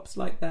their crops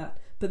like that.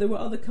 But there were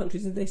other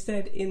countries, as they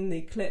said in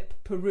the clip,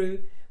 Peru,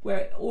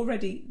 where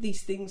already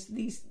these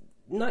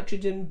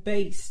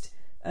nitrogen-based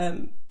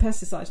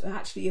pesticides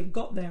actually have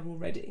got there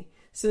already.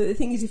 So the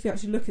thing is, if you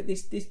actually look at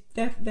this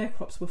their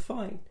crops were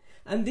fine.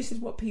 And this is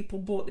what people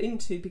bought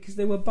into, because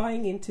they were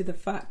buying into the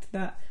fact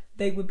that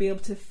they would be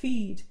able to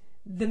feed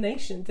the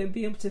nation, they'd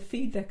be able to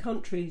feed their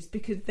countries,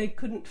 because they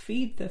couldn't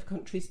feed their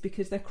countries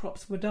because their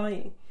crops were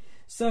dying.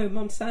 So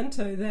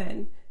Monsanto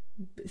then,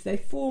 they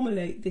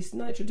formulate this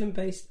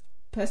nitrogen-based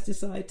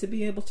pesticide to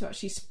be able to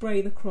actually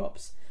spray the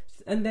crops.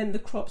 And then the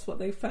crops, what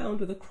they found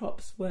were the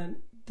crops weren't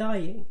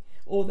dying,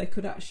 or they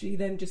could actually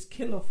then just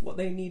kill off what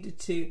they needed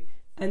to,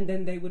 and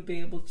then they would be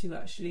able to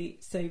actually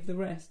save the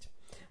rest.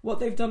 What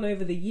they've done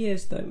over the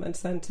years, though,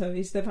 Monsanto,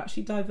 is they've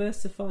actually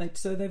diversified.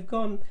 So they've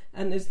gone,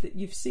 and as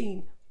you've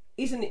seen,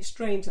 isn't it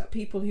strange that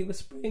people who were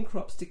spraying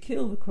crops to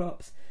kill the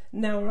crops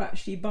now are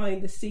actually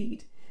buying the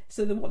seed?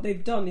 So that what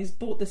they've done is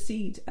bought the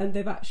seed, and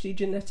they've actually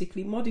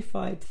genetically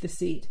modified the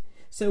seed.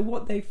 So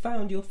what they've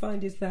found, you'll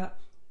find, is that,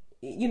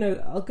 you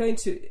know,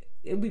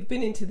 we've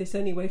been into this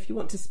anyway. If you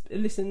want to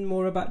listen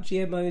more about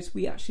GMOs,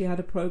 we actually had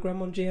a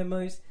program on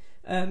GMOs.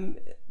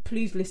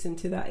 Please listen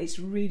to that. It's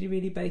really,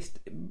 really based.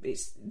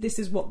 This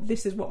is what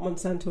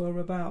Monsanto are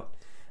about.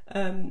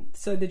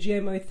 So the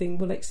GMO thing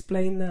will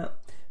explain that.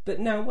 But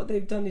now what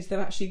they've done is they've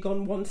actually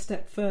gone one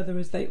step further,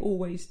 as they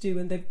always do,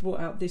 and they've brought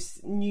out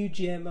this new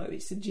GMO.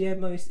 It's a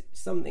GMO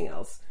something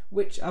else,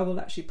 which I will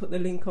actually put the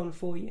link on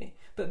for you.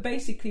 But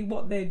basically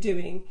what they're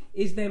doing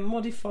is they're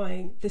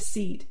modifying the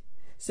seed.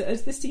 So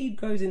as the seed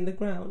grows in the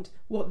ground,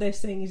 what they're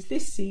saying is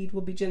this seed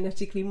will be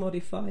genetically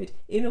modified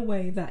in a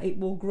way that it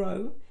will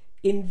grow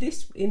in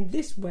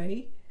this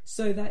way,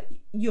 so that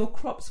your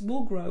crops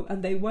will grow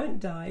and they won't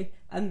die,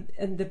 and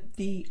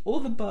all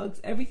the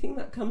bugs, everything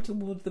that come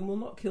towards them will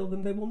not kill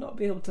them. They will not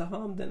be able to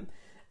harm them.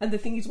 And the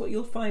thing is, what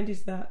you'll find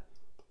is that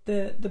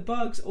the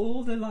bugs,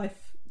 all the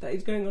life that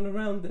is going on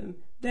around them,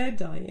 they're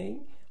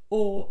dying,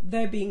 or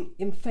they're being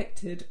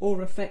infected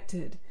or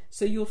affected.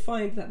 So you'll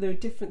find that there are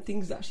different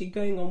things actually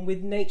going on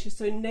with nature.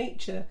 So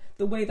nature,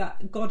 the way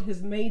that God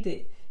has made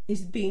it,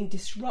 is being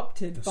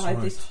disrupted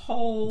this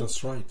whole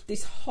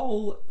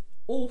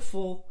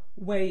awful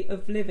way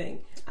of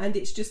living. And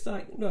it's just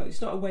like, no,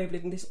 it's not a way of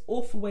living, this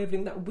awful way of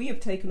living that we have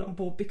taken on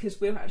board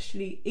because we're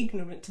actually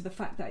ignorant to the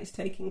fact that it's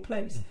taking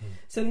place.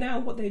 So now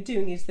what they're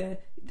doing is their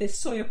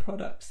soya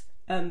products,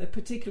 the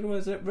particular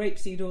oils,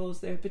 rapeseed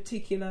oils, there are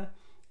particular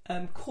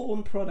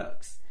corn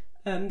products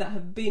that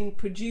have been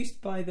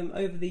produced by them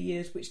over the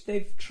years, which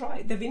they've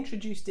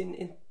introduced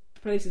in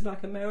places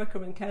like America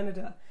and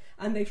Canada,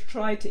 and they've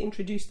tried to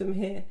introduce them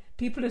here.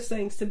 People are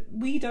saying, so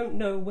we don't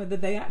know whether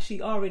they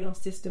actually are in our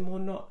system or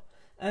not,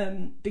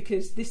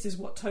 because this is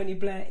what Tony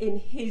Blair,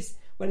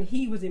 when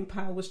he was in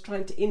power, was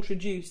trying to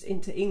introduce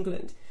into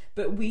England.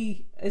 But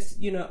we, as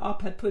you know,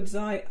 Arpad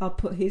Pudzai, I'll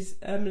put his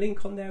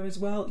link on there as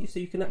well, so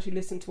you can actually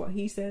listen to what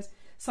he says.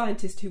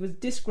 Scientist who was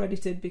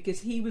discredited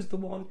because he was the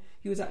one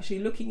who was actually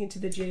looking into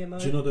the GMO.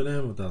 Do you know the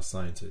name of that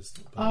scientist?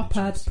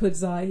 Arpad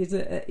Pudzai.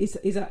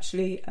 He's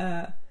actually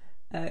a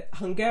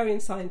Hungarian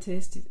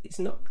scientist. It's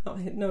no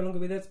longer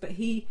with us, but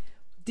he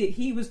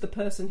was the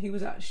person who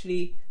was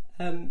actually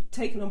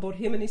taken on board,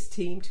 him and his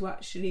team, to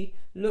actually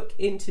look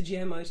into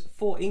GMOs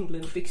for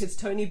England, because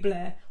Tony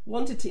Blair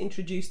wanted to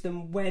introduce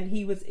them when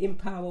he was in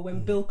power,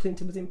 when Bill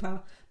Clinton was in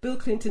power. Bill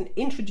Clinton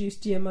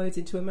introduced GMOs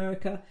into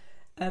America.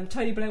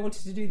 Tony Blair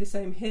wanted to do the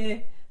same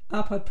here.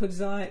 Arpad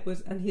Pudzai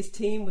and his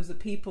team was the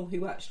people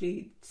who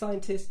actually,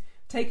 scientists,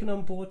 taken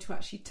on board to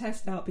actually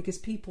test out, because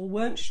people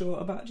weren't sure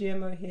about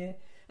GMO here.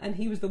 And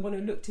he was the one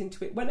who looked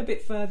into it, went a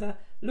bit further,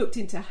 looked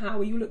into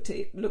how you looked at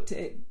it,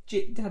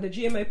 had a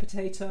GMO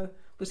potato,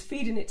 was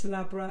feeding it to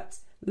lab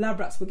rats. Lab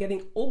rats were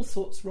getting all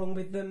sorts wrong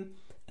with them.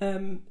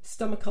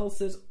 Stomach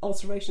ulcers,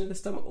 ulceration of the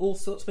stomach, all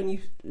sorts. When you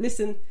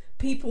listen,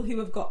 people who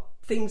have got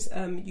things,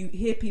 you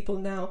hear people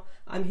now,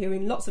 I'm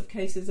hearing lots of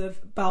cases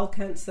of bowel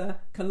cancer,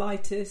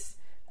 colitis,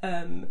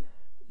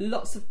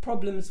 lots of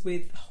problems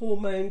with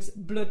hormones,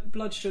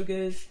 blood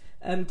sugars,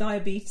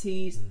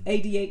 diabetes,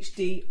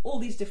 ADHD, all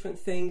these different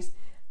things.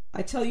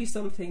 I tell you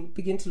something,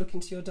 begin to look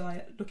into your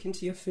diet, look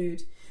into your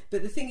food.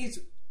 But the thing is,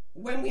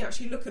 when we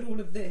actually look at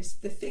all of this,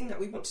 the thing that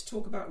we want to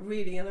talk about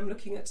really, and I'm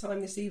looking at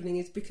time this evening,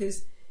 is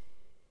because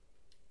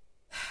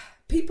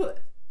people,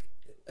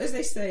 as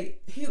they say,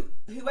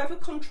 whoever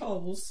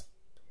controls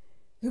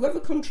whoever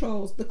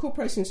controls, the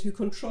corporations who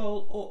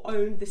control or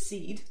own the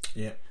seed,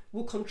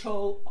 will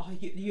control our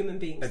human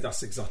beings. And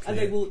that's exactly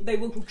and they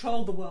will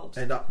control the world.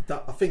 And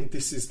that I think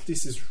this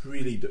is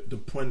really the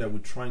point that we're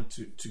trying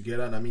to get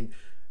at. I mean,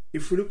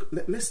 if we look,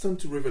 let's turn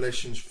to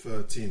Revelation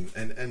 13,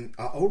 and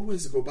I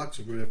always go back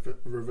to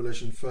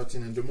Revelation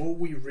 13, and the more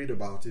we read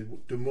about it,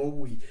 the more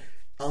we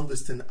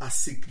understand how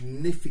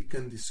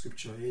significant the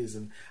scripture is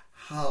and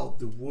how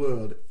the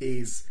world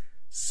is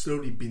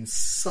slowly being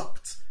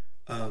sucked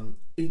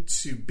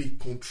into be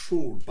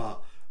controlled by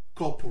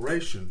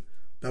corporation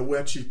that will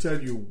actually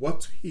tell you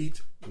what to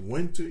eat,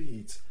 when to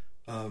eat.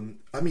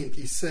 I mean,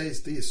 he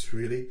says this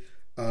really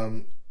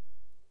in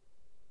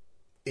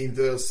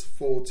verse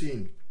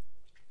 14.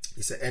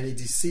 He said, and he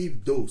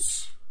deceived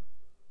those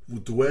who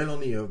dwell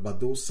on the earth by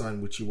those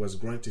signs which he was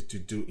granted to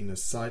do in the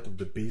sight of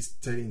the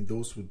beast, telling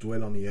those who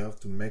dwell on the earth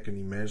to make an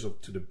image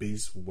to the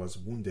beast who was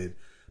wounded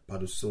by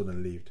the sword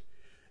and lived.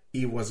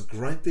 He was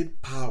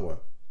granted power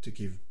to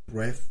give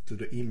breath to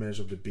the image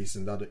of the beast,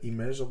 and that the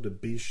image of the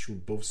beast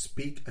should both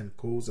speak and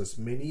cause as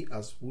many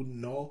as would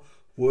not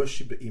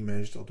worship the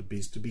image of the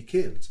beast to be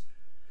killed.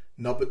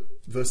 Now, but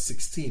verse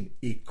 16,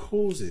 he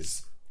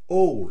causes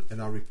all,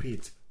 and I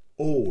repeat,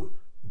 all,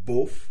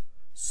 both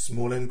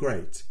small and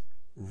great,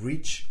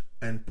 rich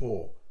and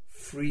poor,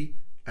 free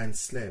and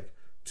slave,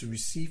 to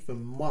receive a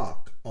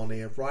mark on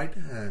their right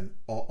hand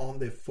or on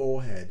their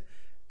forehead,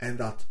 and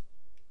that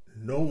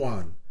no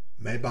one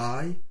may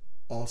buy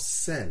or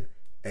sell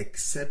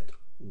except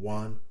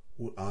one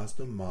who has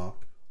the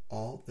mark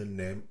or the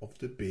name of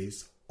the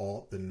beast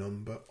or the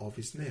number of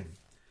his name.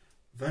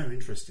 Very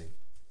interesting.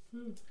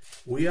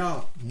 We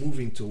are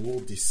moving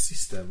toward this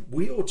system.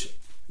 We are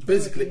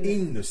basically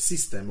in the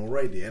system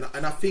already, and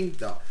I think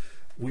that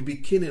we be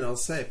kidding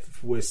ourselves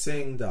if we're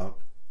saying that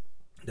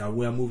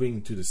we are moving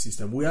into the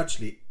system. We're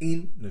actually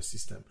in the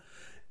system.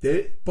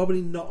 There's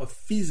probably not a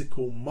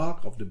physical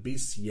mark of the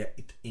beast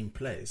yet in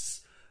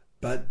place,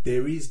 but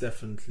there is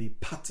definitely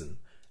pattern,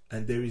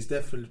 and there is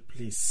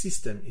definitely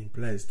system in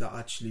place that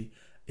actually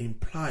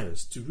imply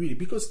us to really,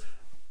 because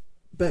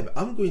babe,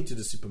 I'm going to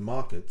the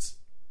supermarket.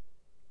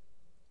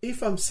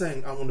 If I'm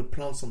saying I want to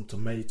plant some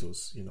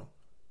tomatoes,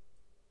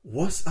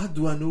 how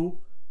do I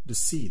know the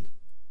seed?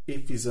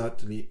 If it's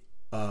actually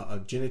a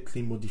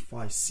genetically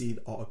modified seed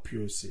or a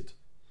pure seed.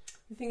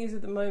 The thing is,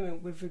 at the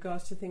moment, with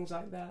regards to things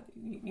like that,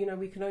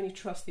 we can only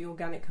trust the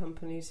organic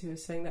companies who are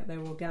saying that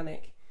they're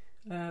organic.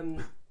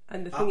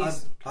 And the thing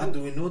is, how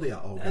do we know they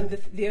are organic?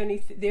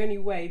 And the only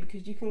way,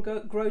 because you can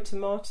grow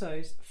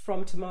tomatoes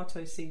from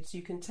tomato seeds.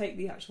 You can take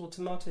the actual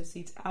tomato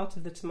seeds out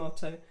of the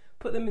tomato,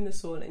 put them in the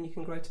soil, and you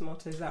can grow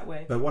tomatoes that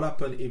way. But what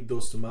happens if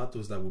those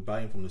tomatoes that we're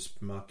buying from the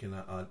supermarket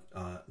are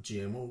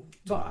GMO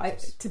tomatoes? But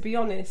to be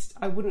honest,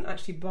 I wouldn't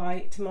actually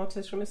buy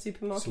tomatoes from a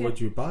supermarket. So what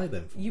do you buy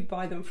them from? You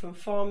buy them from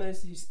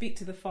farmers who speak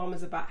to the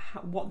farmers about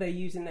what they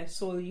use in their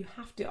soil. You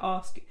have to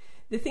ask.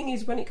 The thing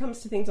is, when it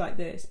comes to things like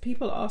this,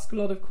 people ask a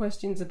lot of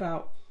questions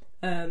about.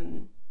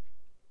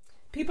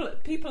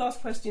 People ask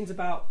questions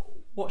about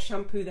what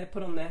shampoo they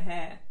put on their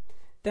hair.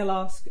 They'll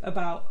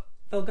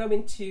go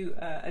into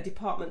a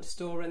department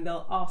store and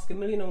they'll ask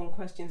 1,000,001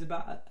 questions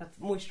about a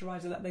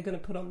moisturiser that they're going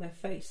to put on their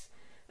face,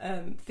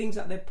 things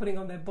that they're putting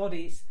on their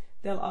bodies.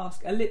 They'll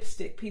ask a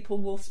lipstick. People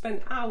will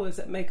spend hours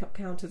at makeup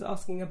counters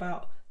asking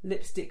about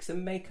lipsticks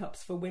and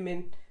makeups for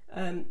women,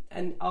 and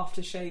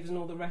aftershaves and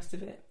all the rest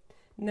of it.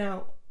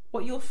 Now,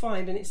 what you'll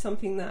find, and it's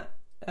something that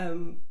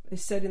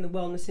is said in the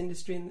wellness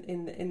industry,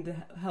 in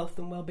the health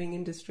and well-being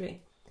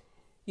industry,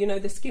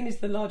 the skin is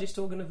the largest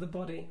organ of the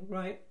body,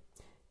 right?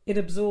 It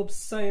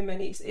absorbs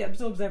it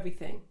absorbs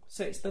everything.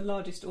 So it's the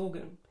largest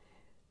organ.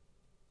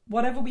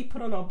 Whatever we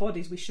put on our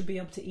bodies, we should be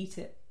able to eat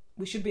it.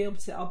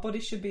 Our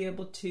bodies should be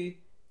able to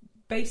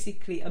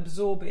basically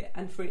absorb it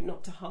and for it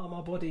not to harm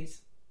our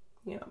bodies.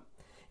 Yeah.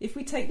 If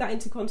we take that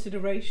into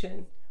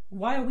consideration,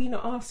 why are we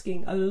not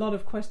asking a lot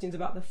of questions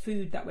about the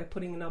food that we're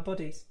putting in our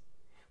bodies?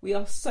 We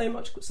ask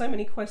so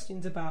many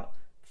questions about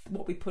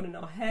what we put in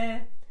our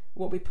hair,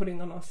 what we're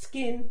putting on our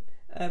skin,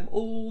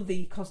 all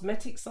the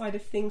cosmetic side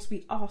of things.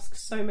 We ask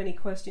so many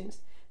questions.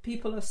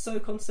 People are so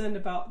concerned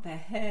about their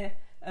hair,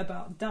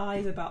 about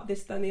dyes, about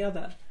this, that and the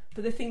other.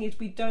 But the thing is,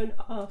 we don't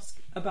ask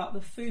about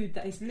the food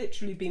that is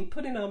literally being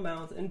put in our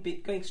mouths and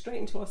going straight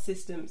into our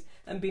systems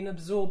and being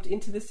absorbed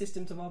into the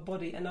systems of our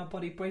body, and our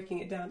body breaking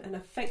it down and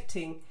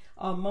affecting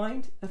our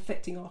mind,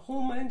 affecting our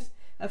hormones,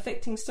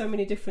 affecting so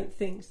many different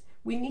things.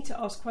 We need to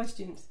ask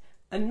questions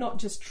and not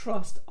just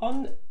trust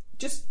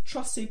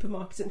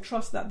supermarkets and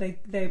trust that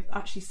they're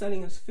actually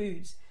selling us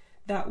foods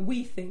that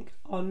we think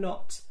are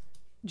not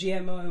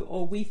GMO,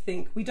 or we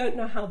don't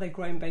know how they're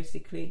grown.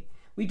 Basically,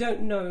 we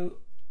don't know.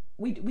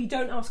 We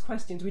don't ask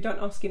questions. We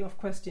don't ask enough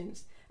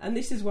questions, and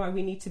this is why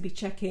we need to be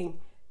checking,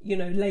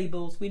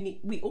 labels.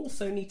 We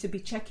also need to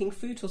be checking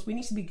food source. We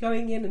need to be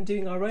going in and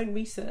doing our own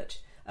research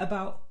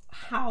about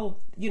how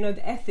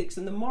the ethics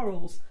and the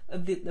morals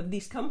of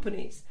these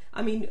companies.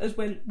 I mean, as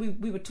we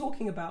were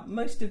talking about,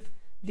 most of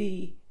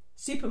the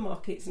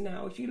supermarkets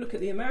now, if you look at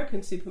the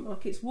American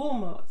supermarkets,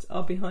 Walmart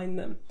are behind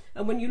them.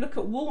 And when you look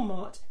at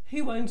Walmart,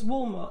 who owns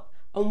Walmart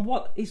and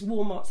what is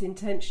Walmart's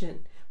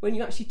intention? When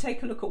you actually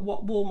take a look at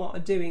what Walmart are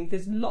doing,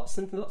 there's lots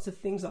and lots of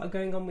things that are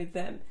going on with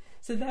them.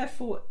 So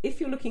therefore, if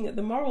you're looking at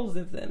the morals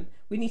of them,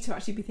 we need to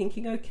actually be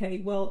thinking, okay,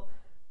 well,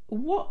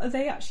 what are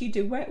they actually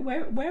doing?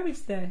 Where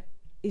is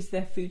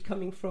their food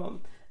coming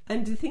from?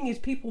 And the thing is,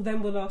 people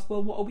then will ask,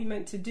 well, what are we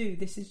meant to do?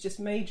 This is just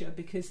major,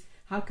 because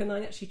how can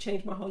I actually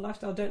change my whole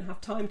lifestyle? I don't have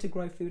time to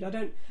grow food.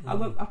 I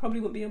probably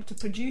won't be able to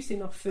produce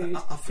enough food.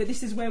 So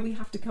this is where we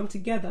have to come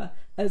together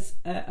as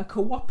a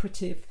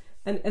cooperative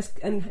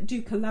and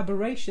do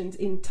collaborations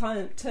in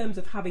terms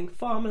of having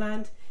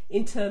farmland,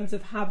 in terms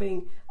of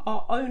having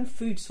our own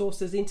food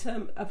sources, in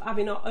terms of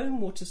having our own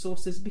water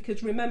sources.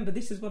 Because remember,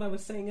 this is what I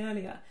was saying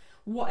earlier,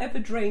 whatever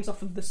drains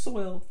off of the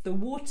soil, the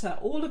water,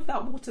 all of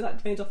that water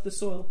that drains off the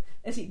soil,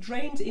 as it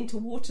drains into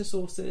water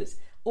sources,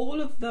 all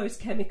of those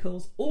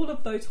chemicals, all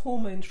of those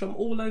hormones from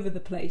all over the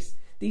place,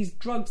 these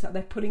drugs that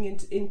they're putting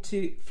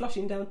into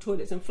flushing down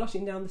toilets and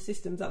flushing down the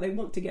systems that they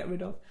want to get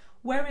rid of,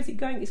 where is it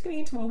going? It's going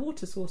into our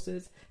water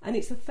sources, and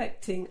it's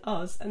affecting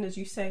us. And as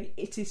you say,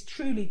 it is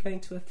truly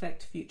going to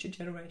affect future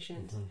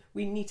generations. Mm-hmm.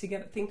 We need to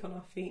think on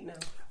our feet now.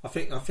 I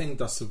think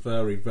that's a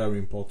very, very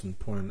important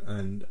point.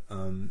 And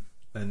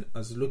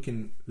as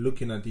looking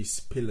at these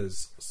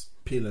pillars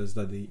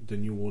that the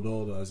New World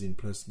Order has in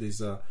place, there's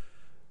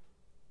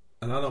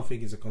and I don't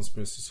think it's a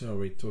conspiracy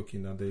theory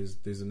talking that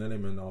there's an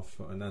element of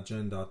an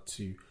agenda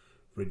to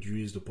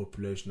reduce the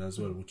population as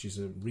well, which is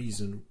a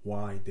reason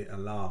why they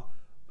allow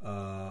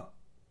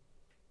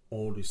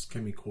all these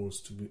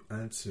chemicals to be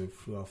entered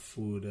through our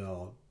food,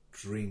 our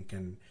drink,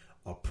 and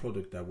our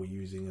product that we're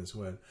using as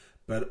well.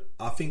 But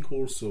I think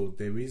also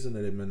there is an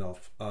element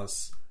of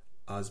us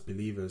as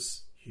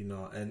believers,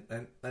 and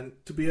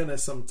to be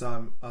honest,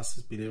 sometimes us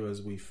as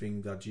believers, we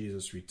think that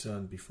Jesus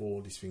returned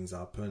before these things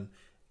happen,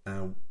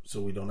 and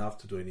so we don't have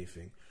to do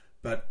anything.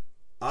 But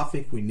I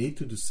think we need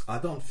to do. I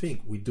don't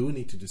think we do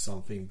need to do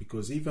something,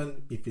 because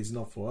even if it's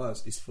not for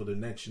us, it's for the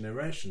next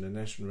generation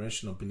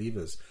of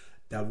believers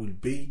that will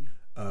be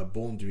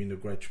born during the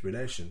Great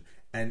Tribulation.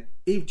 And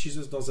if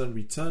Jesus doesn't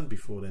return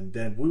before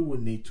then we will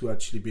need to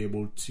actually be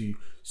able to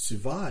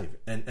survive.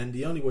 And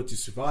the only way to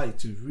survive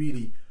is to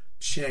really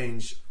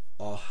change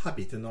our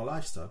habit and our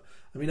lifestyle.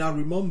 I mean, I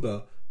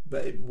remember,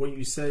 but when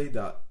you say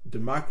that the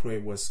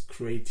microwave was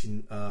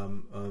creating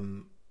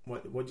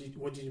what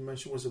did you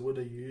mention was the word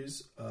I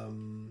use?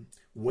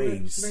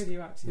 Waves.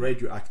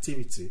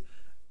 Radioactivity.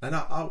 And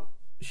I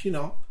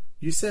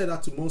you say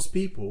that to most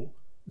people,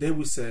 they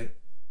will say,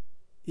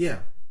 yeah,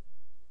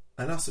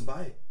 and that's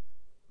about it.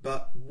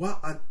 But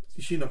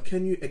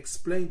can you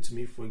explain to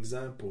me, for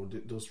example,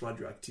 those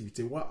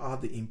radioactivity? What are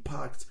the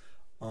impacts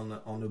on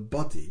a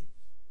body?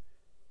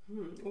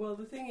 Well,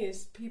 the thing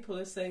is, people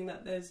are saying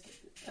that there's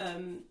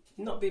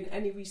not been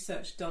any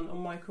research done on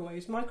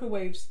microwaves.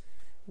 Microwaves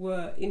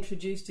were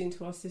introduced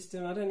into our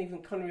system. I don't even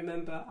kind of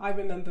remember. I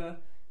remember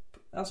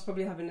us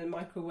probably having a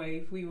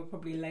microwave. We were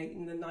probably late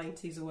in the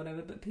 90s or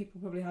whatever, but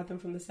people probably had them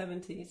from the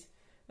 70s,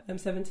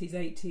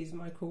 80s,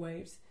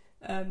 microwaves.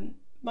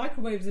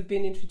 Microwaves have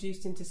been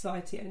introduced into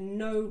society, and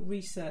no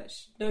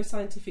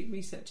scientific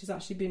research has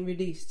actually been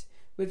released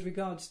with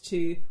regards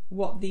to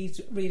what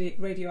these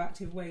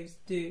radioactive waves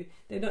do.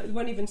 They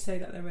won't even say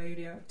that they're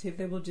radioactive.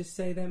 They will just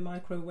say they're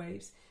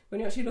microwaves. When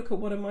you actually look at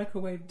what a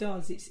microwave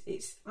does,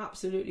 it's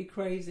absolutely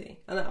crazy.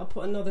 And I'll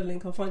put another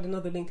link. I'll find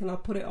another link and I'll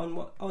put it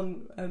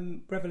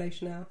on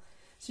Revelation Now,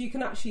 so you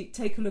can actually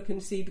take a look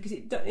and see, because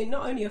it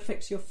not only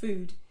affects your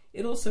food,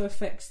 it also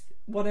affects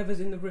whatever's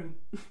in the room,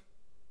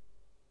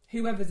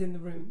 whoever's in the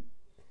room.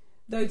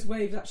 Those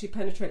waves actually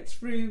penetrate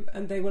through,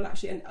 and they will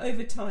actually, and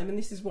over time, and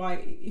this is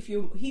why if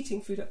you're heating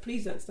food up,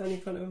 please don't stand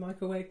in front of a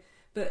microwave.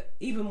 But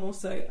even more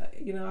so,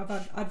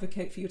 I've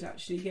advocate for you to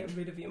actually get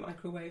rid of your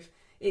microwave.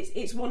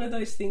 It's one of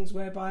those things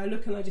whereby I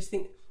look and I just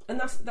think, and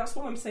that's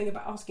what I'm saying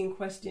about asking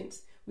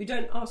questions. We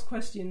don't ask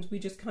questions, we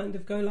just kind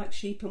of go like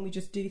sheep and we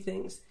just do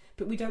things,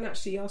 but we don't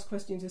actually ask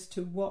questions as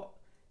to what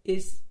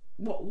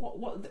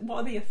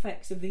are the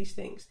effects of these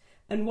things.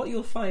 And what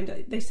you'll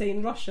find, they say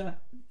in Russians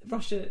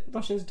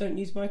don't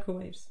use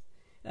microwaves.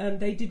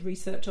 They did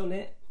research on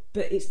it,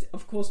 but it's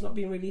of course not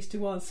being released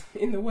to us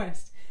in the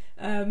West.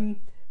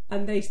 And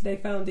they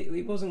found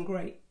it wasn't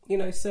great.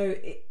 So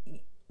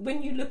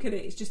when you look at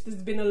it, it's just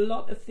there's been a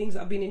lot of things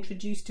that have been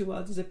introduced to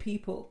us as a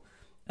people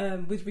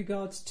with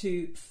regards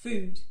to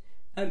food,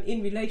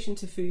 in relation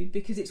to food,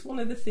 because it's one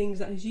of the things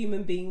that as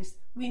human beings,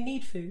 we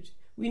need food,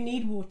 we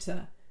need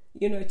water,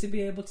 to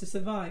be able to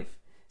survive.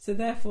 So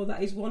therefore,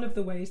 that is one of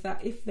the ways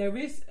that if there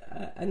is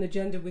an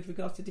agenda with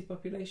regards to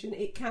depopulation,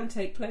 it can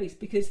take place,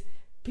 because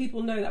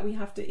people know that we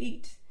have to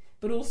eat.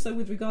 But also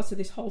with regards to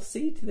this whole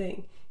seed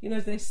thing,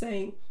 they're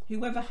saying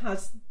whoever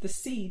has the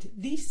seed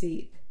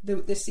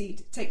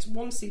takes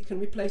one seed, can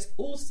replace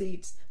all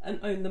seeds and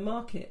own the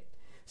market.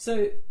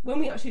 So when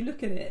we actually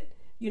look at it,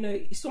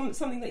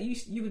 something that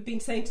you have been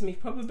saying to me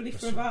probably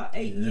for about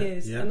 8 Yeah,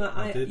 years, yeah, and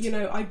I did.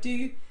 I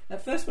do.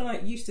 At first, when I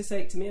used to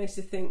say it to me, I used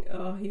to think,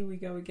 "Oh, here we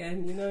go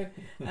again,"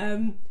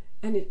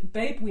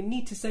 babe, we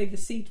need to save the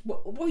seed.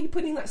 What are you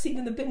putting that seed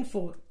in the bin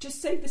for?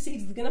 Just save the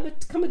seeds. There's going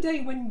to come a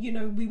day when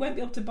we won't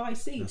be able to buy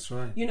seed. That's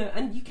right.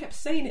 And you kept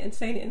saying it and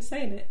saying it and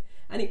saying it,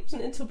 and it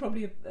wasn't until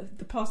probably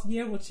the past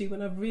year or two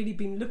when I've really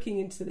been looking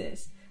into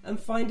this and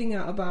finding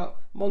out about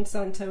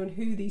Monsanto and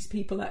who these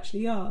people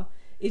actually are.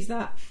 Is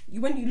that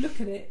when you look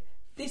at it,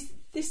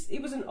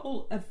 it was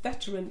a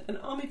veteran, an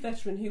army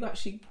veteran who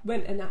actually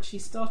went and actually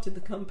started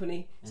the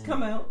company. He's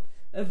come out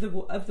of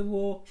the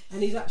war,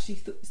 and he's actually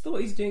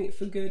thought he's doing it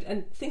for good.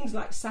 And things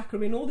like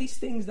saccharin, all these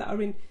things that are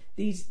in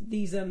these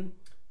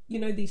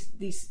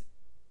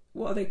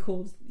what are they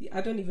called?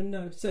 I don't even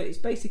know. So it's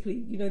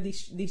basically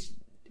these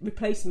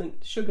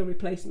sugar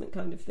replacement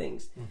kind of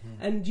things,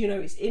 and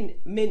it's in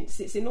mints,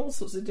 it's in all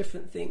sorts of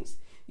different things.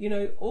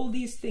 All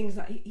these things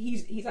that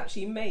he's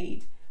actually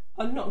made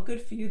are not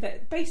good for you.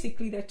 That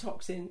basically they're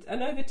toxins,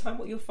 and over time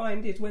what you'll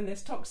find is when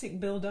there's toxic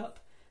build-up,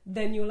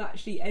 then you'll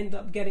actually end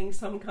up getting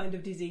some kind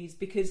of disease,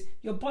 because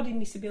your body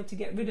needs to be able to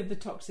get rid of the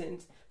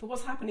toxins. But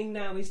what's happening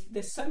now is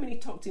there's so many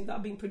toxins that are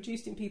being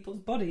produced in people's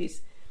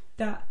bodies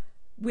that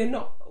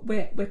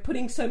we're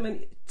putting so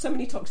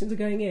many toxins are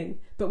going in,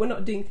 but we're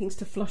not doing things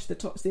to flush the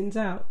toxins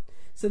out.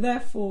 So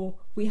therefore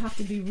we have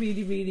to be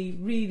really, really,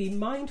 really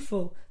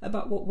mindful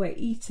about what we're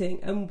eating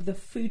and the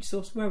food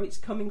source, where it's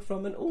coming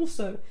from, and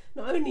also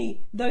not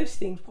only those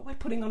things, what we're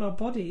putting on our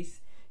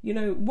bodies.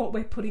 What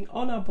we're putting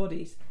on our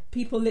bodies.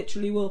 People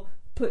literally will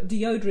put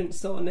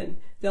deodorants on, and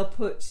they'll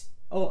put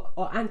or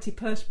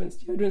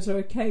antiperspirants. Deodorants are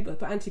okay, but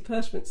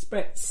antiperspirants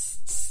spray,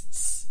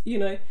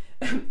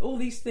 all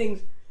these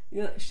things,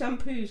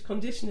 shampoos,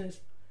 conditioners,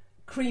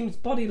 creams,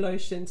 body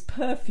lotions,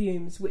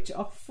 perfumes, which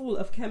are full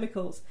of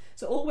chemicals.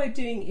 So all we're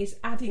doing is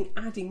adding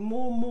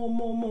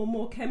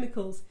more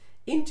chemicals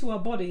into our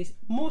bodies,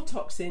 more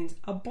toxins.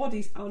 Our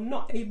bodies are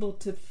not able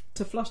to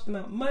flush them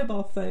out.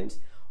 Mobile phones,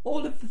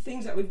 all of the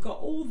things that we've got,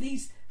 all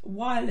these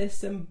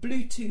wireless and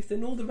Bluetooth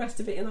and all the rest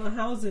of it in our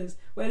houses.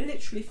 We're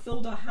literally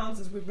filled our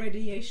houses with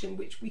radiation,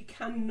 which we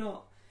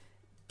cannot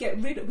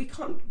get rid of. We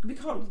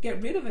can't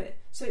get rid of it.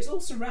 So it's all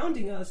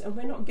surrounding us, and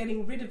we're not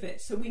getting rid of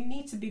it. So we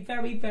need to be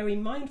very, very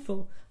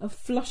mindful of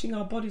flushing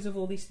our bodies of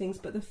all these things.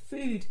 But the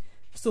food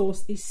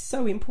source is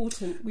so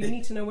important. We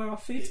need to know where our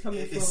food's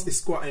coming from.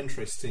 It's quite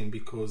interesting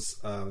because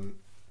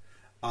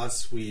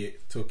as we're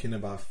talking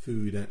about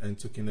food and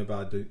talking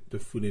about the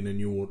food in a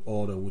new world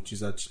order, which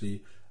is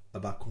actually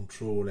about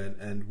control,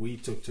 and we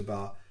talked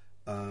about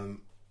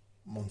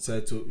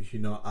Monsanto,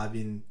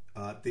 having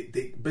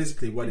they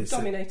basically what they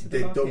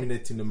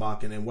dominating the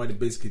market, and what they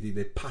basically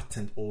they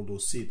patent all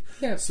those seeds.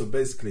 Yeah. So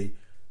basically,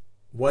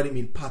 what do you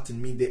mean patent?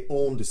 Mean they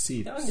own the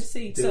seed. They own the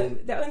seed.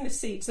 They own the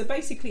seed. So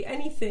basically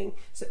anything.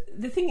 So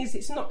the thing is,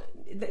 it's not.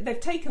 They've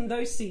taken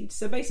those seeds.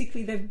 So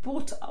basically, they've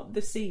bought up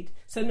the seed,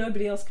 so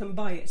nobody else can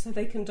buy it, so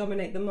they can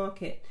dominate the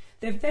market.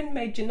 They've then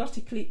made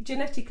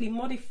genetically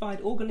modified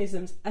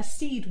organisms a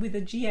seed with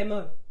a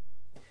GMO.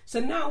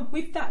 So now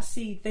with that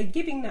seed, they're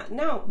giving that.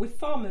 Now with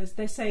farmers,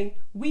 they're saying,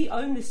 we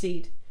own the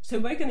seed. So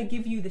we're going to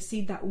give you the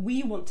seed that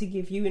we want to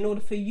give you in order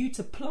for you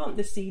to plant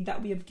the seed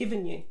that we have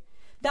given you.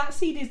 That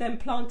seed is then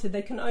planted.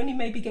 They can only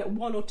maybe get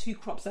 1 or 2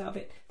 crops out of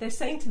it. They're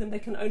saying to them they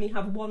can only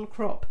have 1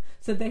 crop.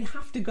 So they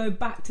have to go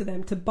back to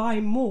them to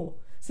buy more.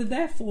 So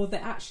therefore, they're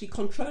actually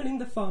controlling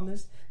the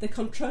farmers. They're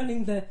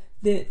controlling the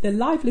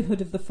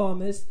livelihood of the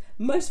farmers.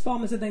 Most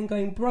farmers are then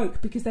going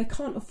broke because they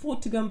can't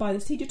afford to go and buy the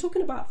seed. You're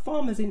talking about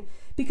farmers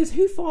because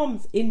who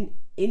farms in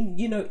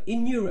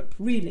Europe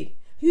really?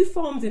 Who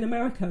farms in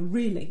America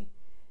really?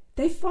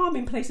 They farm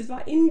in places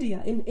like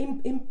India,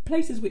 in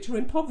places which are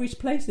impoverished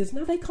places.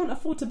 Now they can't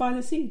afford to buy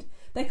the seed.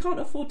 They can't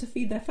afford to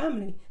feed their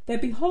family. They're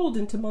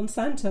beholden to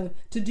Monsanto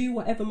to do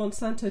whatever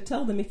Monsanto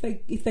tell them.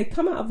 If they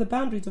come out of the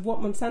boundaries of what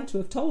Monsanto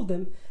have told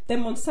them,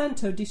 then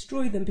Monsanto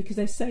destroy them because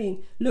they're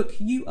saying, look,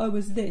 you owe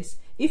us this.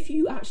 If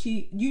you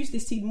actually use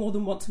this seed more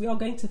than once, we are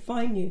going to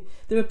fine you.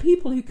 There are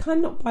people who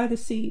cannot buy the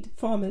seed,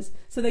 farmers,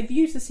 so they've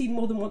used the seed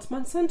more than once.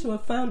 Monsanto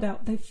have found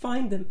out, they've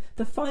fined them.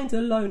 The fines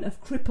alone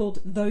have crippled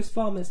those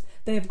farmers.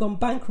 They have gone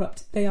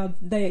bankrupt.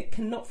 They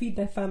cannot feed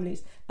their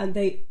families, and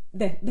they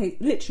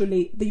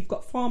literally, you've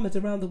got farmers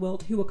around the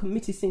world who are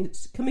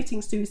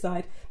committing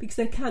suicide because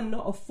they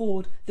cannot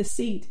afford the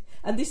seed.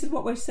 And this is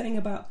what we're saying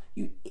about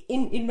you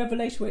in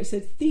Revelation, where it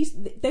says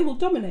they will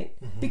dominate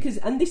because,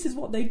 and this is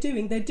what they're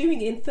doing. They're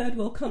doing it in third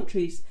world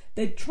countries.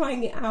 They're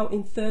trying it out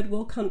in third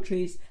world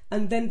countries,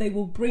 and then they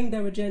will bring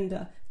their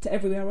agenda to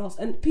everywhere else.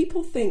 And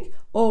people think,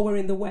 oh, we're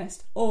in the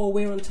West, oh,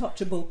 we're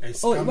untouchable, it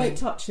won't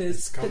touch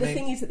us. But the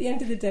thing is, at the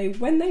end of the day,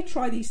 when they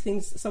try these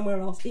things somewhere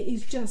else, it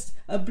is just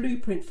a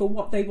blueprint for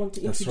what they want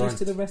to introduce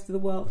to the rest of the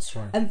world. That's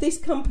right. And this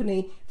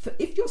company,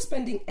 if you're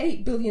spending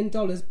 $8 billion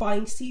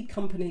buying seed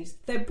companies,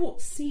 they're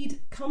bought seed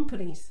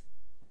companies.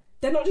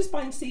 They're not just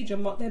buying seed,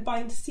 they're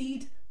buying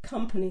seed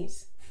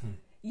companies.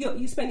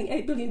 You're spending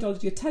 $8 billion.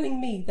 You're telling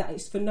me that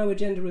it's for no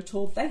agenda at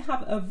all. They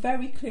have a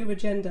very clear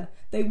agenda.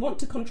 They want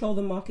to control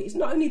the market. It's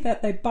not only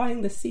that they're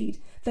buying the seed,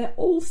 they're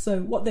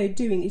also, what they're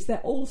doing is they're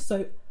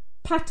also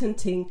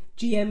patenting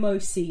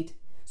GMO seed.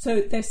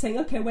 So they're saying,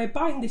 okay, we're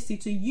buying this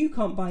seed so you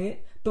can't buy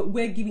it, but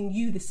we're giving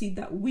you the seed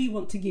that we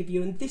want to give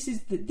you. And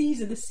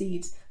these are the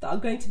seeds that are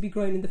going to be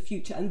grown in the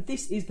future. And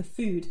this is the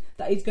food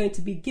that is going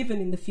to be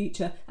given in the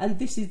future. And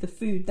this is the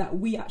food that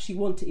we actually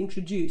want to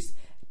introduce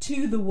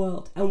to the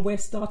world, and we're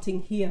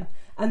starting here.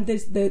 And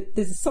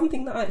there's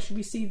something that I actually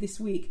received this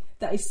week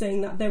that is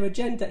saying that their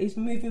agenda is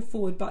moving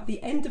forward, but at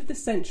the end of the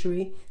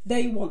century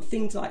they want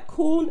things like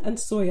corn and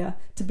soya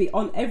to be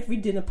on every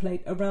dinner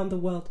plate around the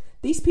world.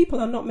 These people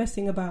are not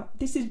messing about.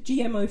 This is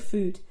GMO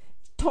food,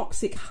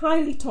 toxic,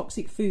 highly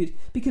toxic food,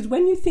 because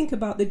when you think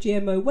about the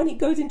GMO, when it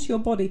goes into your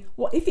body,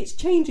 what if it's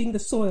changing the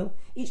soil,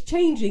 it's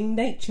changing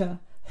nature?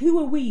 Who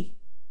are we?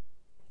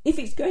 If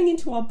it's going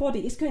into our body,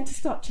 it's going to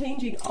start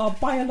changing our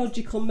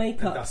biological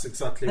makeup. And that's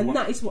exactly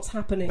that is what's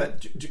happening.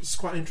 But it's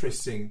quite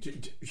interesting.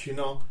 You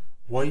know,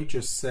 what you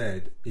just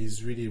said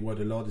is really what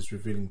the Lord is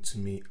revealing to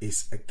me.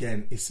 It's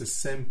the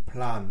same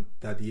plan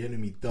that the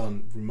enemy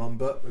done.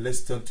 Remember,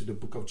 let's turn to the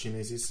book of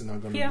Genesis, and I'm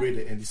going to read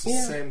it. And it's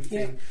the same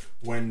thing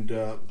when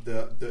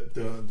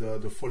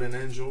the fallen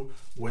angel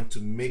went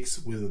to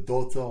mix with the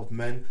daughter of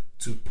man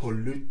to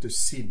pollute the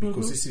seed,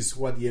 because this is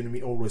what the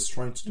enemy always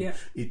trying to do. Yeah.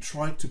 He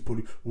tried to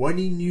pollute. When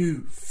he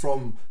knew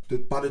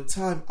by the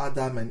time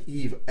Adam and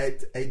Eve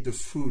ate the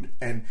fruit,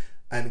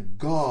 and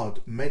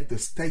God made the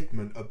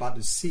statement about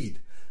the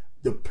seed,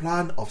 the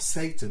plan of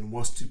Satan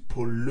was to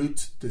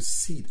pollute the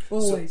seed.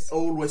 Always. So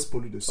always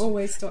pollute the seed.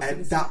 Always start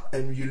with the seed.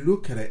 And you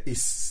look at it,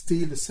 it's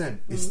still the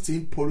same. It's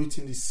still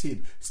polluting the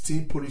seed,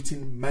 still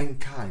polluting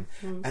mankind.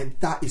 And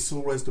that is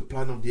always the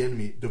plan of the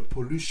enemy, the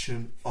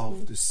pollution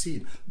of the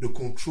seed, the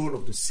control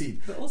of the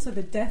seed. But also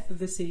the death of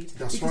the seed.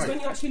 That's right. Because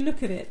when you actually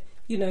look at it,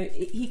 you know,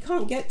 he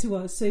can't get to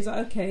us, so he's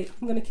like, okay,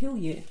 I'm going to kill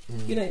you.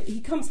 You know,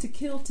 he comes to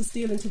kill, to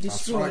steal, and to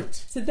destroy. That's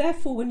right. So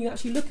therefore, when you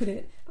actually look at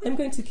it, I'm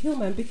going to kill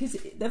man because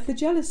of the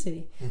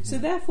jealousy. So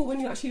therefore, when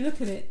you actually look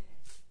at it,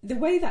 the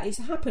way that it's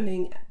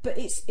happening, but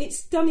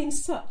it's done in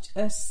such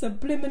a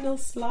subliminal,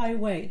 sly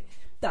way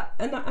that,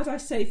 and as I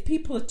say, if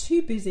people are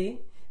too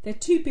busy, they're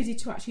too busy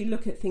to actually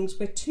look at things.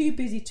 We're too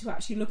busy to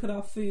actually look at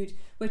our food.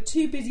 We're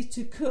too busy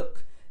to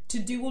cook, to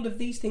do all of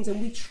these things,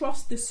 and we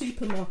trust the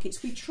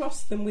supermarkets, we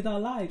trust them with our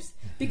lives,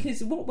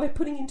 because what we're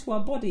putting into our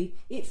body,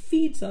 it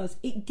feeds us,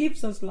 it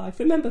gives us life.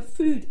 Remember,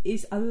 food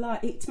is a life.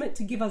 It's meant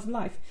to give us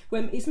life.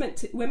 We're meant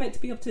to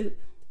be able to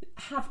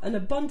have an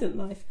abundant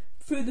life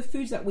through the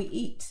foods that we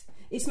eat.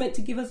 It's meant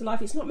to give us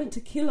life. It's not meant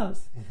to kill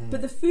us.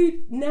 But the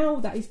food now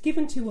that is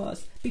given to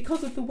us,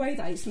 because of the way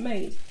that it's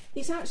made,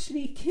 it's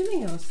actually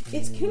killing us.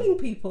 It's killing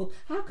people.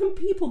 How can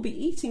people be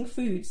eating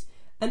foods?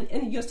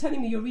 And you're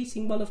telling me you're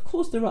eating, well, of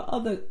course there are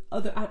other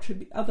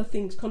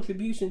things,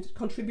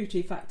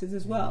 contributory factors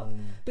as well.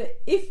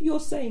 But if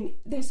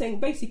they're saying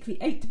basically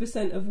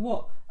 80% of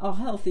what our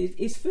health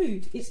is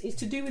food, it's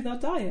to do with our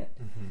diet.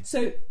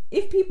 So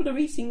if people are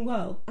eating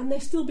well and they're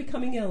still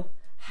becoming ill,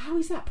 how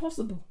is that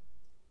possible?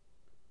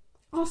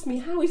 Ask me,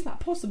 how is that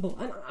possible?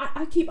 And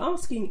I keep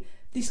asking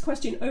this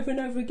question over and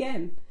over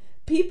again.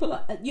 People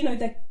are,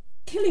 they're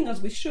killing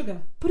us with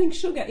sugar, putting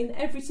sugar in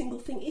every single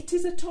thing. It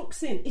is a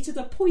toxin, it is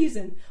a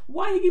poison.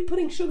 Why are you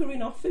putting sugar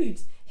in our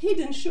foods?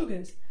 Hidden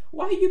sugars.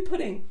 Why are you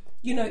putting,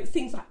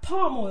 things like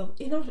palm oil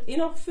in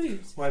our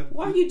foods? Well,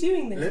 why are you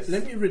doing this?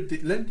 Let me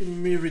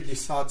read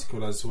this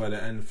article as well.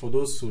 And for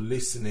those who are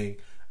listening,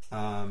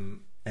 and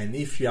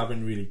if you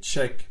haven't really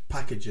checked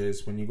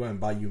packages when you go and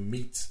buy your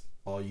meat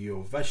or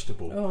your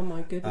vegetable, oh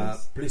my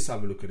goodness, please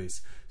have a look at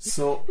this.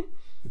 So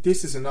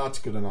this is an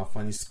article that I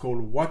find. It's called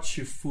 "What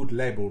Your Food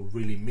Label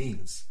Really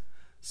Means."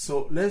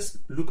 So let's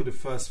look at the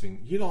first thing.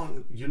 You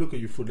look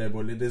at your food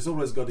label, there's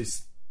always got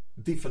these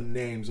different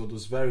names, or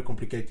those very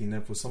complicated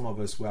names for some of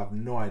us who have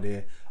no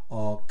idea,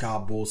 or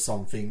carbo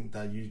something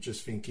that you're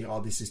just thinking,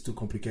 oh, this is too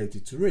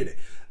complicated to read it.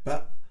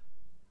 But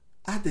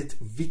added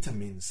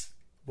vitamins,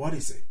 what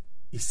is it?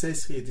 It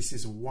says here this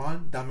is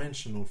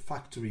one-dimensional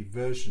factory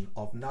version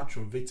of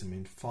natural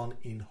vitamin found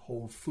in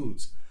whole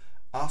foods.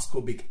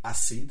 Ascorbic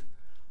acid,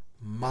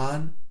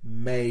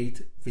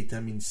 man-made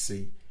vitamin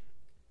C,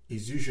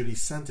 is usually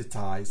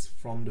synthesized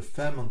from the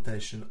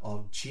fermentation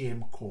of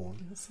GM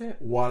corn,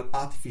 while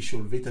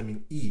artificial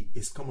vitamin E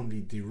is commonly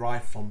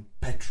derived from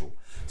petrol.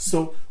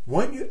 So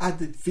when you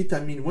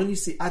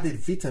see added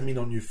vitamin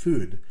on your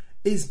food,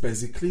 it's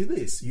basically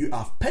this. You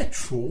have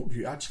petrol,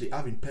 you're actually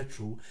having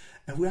petrol,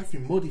 and we have to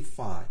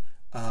modify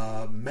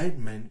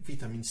man-made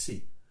vitamin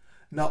C.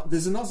 Now,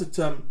 there's another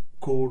term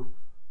called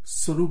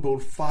soluble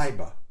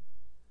fiber,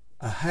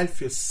 a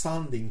healthier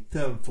sounding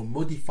term for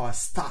modified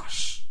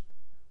starch,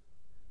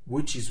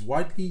 which is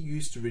widely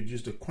used to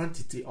reduce the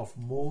quantity of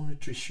more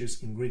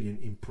nutritious ingredient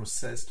in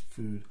processed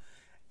food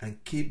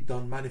and keep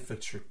down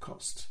manufacturing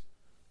cost.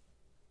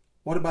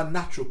 What about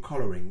natural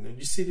coloring? And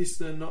you see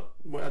this at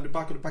the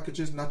back of the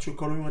packages, natural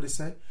coloring, what they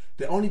say?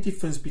 The only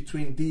difference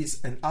between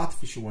these and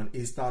artificial one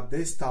is that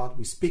they start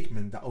with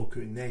pigment that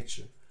occur in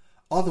nature.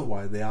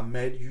 Otherwise, they are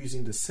made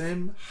using the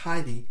same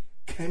highly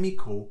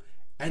chemical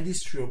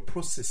industrial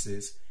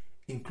processes,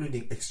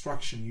 including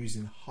extraction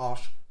using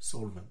harsh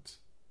solvent.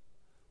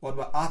 What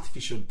about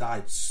artificial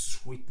dyed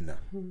sweetener?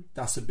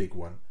 That's a big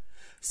one.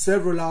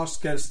 Several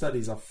large-scale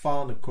studies have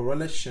found a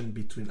correlation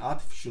between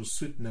artificial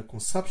sweetener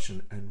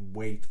consumption and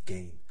weight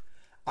gain.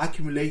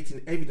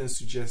 Accumulating evidence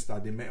suggests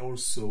that they may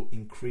also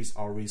increase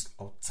our risk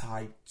of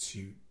type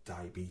 2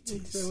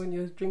 diabetes. So when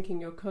you're drinking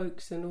your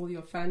Cokes and all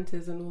your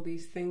Fantas and all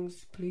these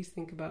things, please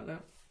think about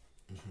that.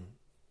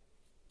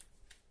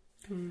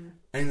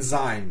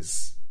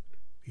 Enzymes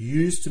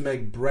used to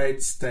make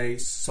bread stay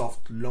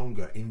soft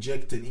longer,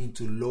 injected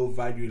into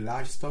low-value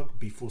livestock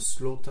before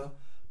slaughter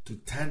to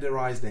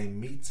tenderize their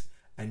meat,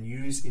 and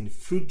used in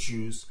fruit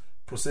juice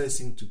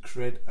processing to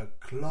create a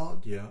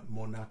cloudier,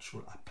 more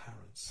natural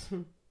appearance.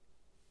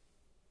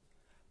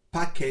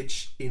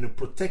 Packaged in a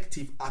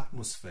protective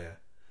atmosphere,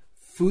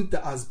 food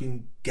that has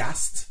been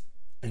gassed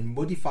and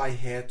modified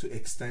here to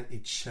extend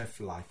its shelf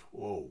life.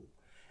 Whoa.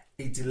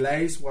 It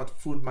delays what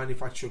food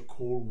manufacturers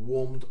call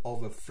warmed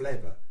over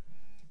flavor,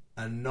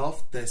 an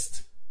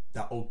off-taste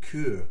that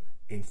occur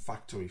in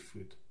factory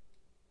food.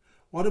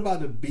 What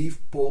about the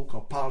beef, pork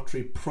or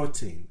poultry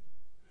protein?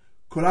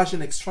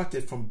 Collagen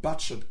extracted from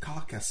butchered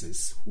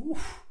carcasses,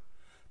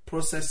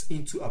 processed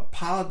into a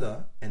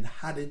powder and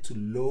added to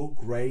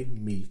low-grade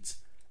meat.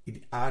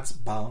 It adds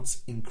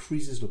bounce,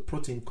 increases the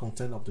protein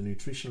content of the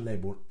nutrition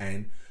label,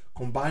 and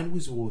combined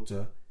with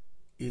water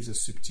is a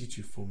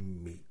substitute for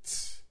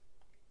meat.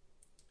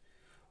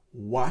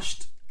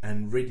 Washed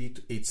and ready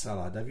to eat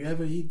salad. Have you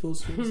ever eaten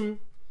those things?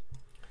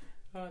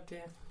 Oh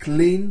dear.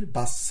 Clean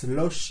by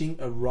sloshing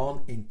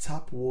around in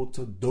tap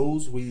water,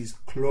 those with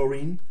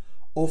chlorine,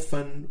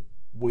 often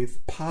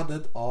with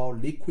powdered or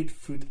liquid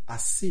fruit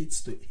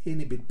acids to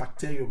inhibit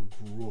bacterial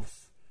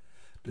growth.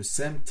 The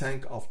same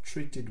tank of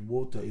treated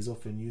water is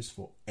often used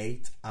for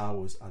 8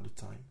 hours at a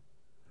time.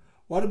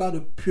 What about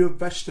the pure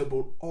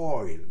vegetable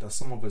oil that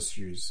some of us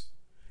use?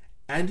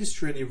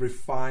 Industrially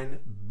refined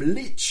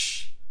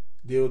bleach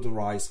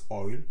deodorized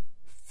oil.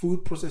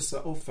 Food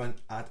processors often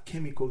add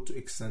chemical to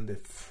extend the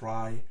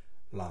fry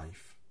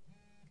life.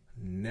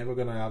 Never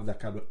gonna have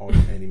that kind of oil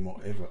anymore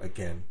ever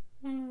again.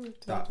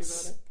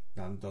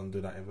 Don't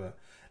do that ever.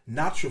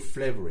 Natural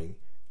flavoring.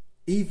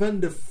 Even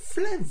the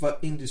flavor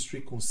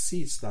industry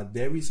concedes that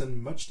there isn't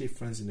much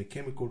difference in the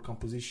chemical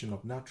composition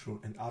of natural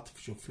and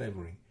artificial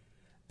flavoring.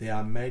 They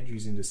are made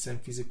using the same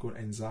physical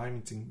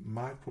enzymatic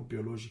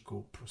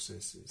microbiological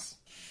processes.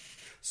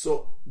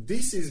 So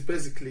this is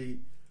basically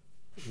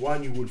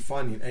one you will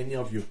find in any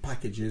of your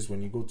packages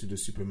when you go to the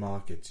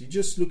supermarket. You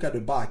just look at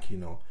the back,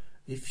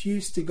 If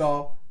you stick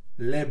a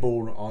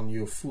label on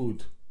your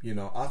food,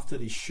 after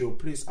this show,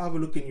 please have a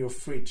look in your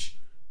fridge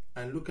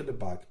and look at the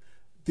back.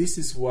 This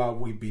is what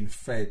we've been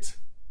fed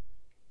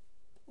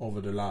over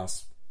the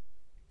last,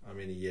 how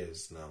many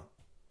years now?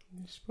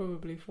 It's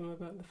probably from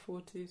about the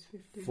 40s,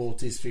 50s.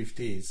 40s,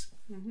 50s.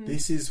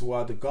 This is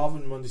what the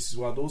government, this is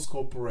what those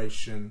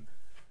corporations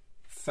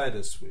fed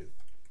us with.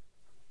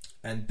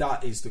 And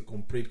that is the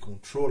complete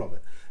control of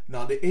it.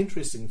 Now, the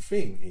interesting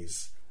thing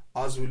is,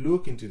 as we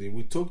look into it,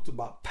 we talked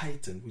about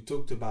patent, we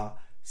talked about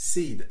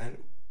seed, and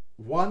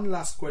one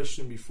last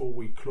question before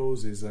we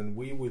close is, and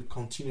we will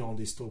continue on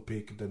this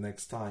topic the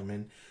next time,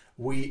 and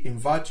we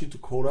invite you to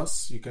call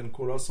us. You can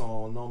call us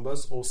on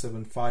numbers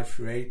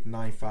 07538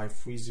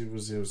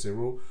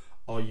 953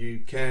 or you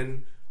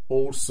can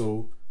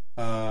also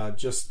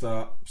just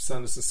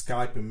send us a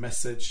Skype a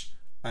message,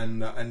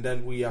 and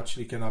then we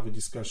actually can have a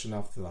discussion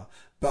after that.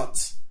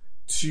 But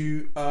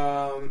to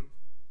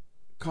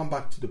come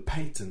back to the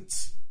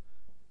patents,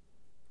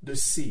 the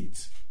seed,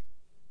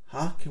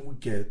 how can we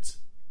get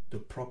the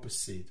proper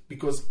seed?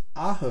 Because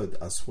I heard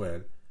as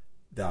well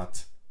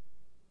that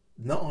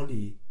not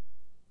only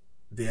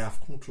they have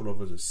control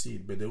over the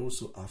seed, but they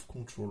also have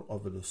control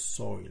over the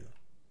soil.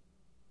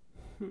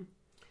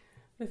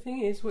 The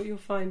thing is, what you'll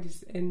find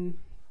is in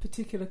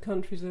particular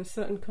countries, there are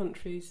certain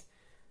countries,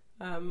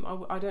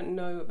 I don't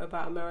know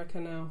about America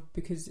now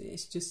because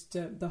it's just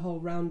the whole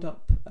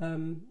Roundup.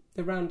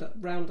 The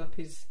Roundup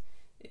is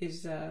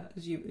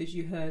as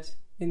you heard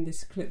in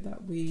this clip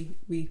that we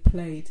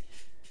played.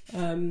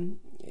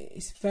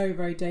 It's very,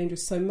 very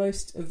dangerous. So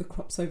most of the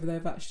crops over there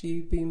have actually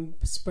been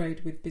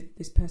sprayed with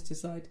this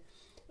pesticide.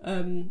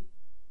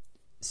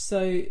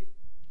 So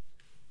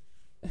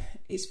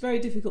it's very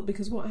difficult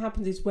because what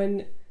happens is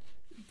when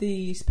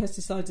these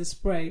pesticides are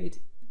sprayed,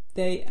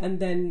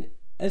 then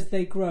as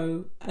they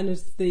grow and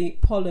as the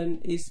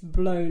pollen is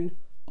blown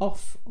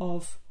off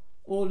of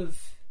all of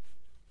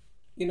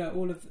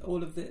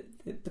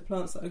the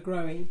plants that are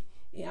growing,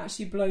 it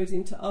actually blows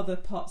into other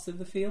parts of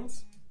the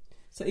fields.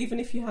 So even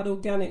if you had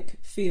organic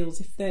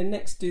fields, if they're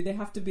next to, there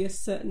have to be a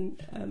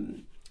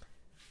certain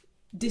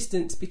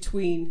distance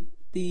between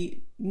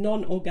the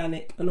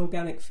non-organic and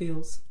organic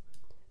fields.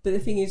 But the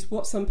thing is,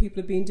 what some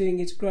people have been doing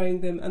is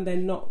growing them, and they're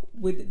not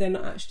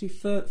actually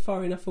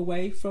far enough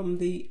away from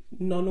the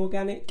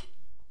non-organic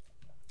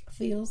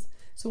fields.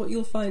 So what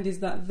you'll find is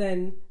that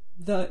then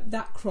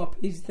that crop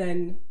is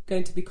then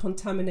going to be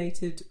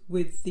contaminated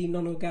with the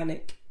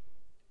non-organic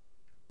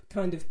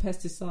kind of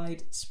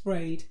pesticide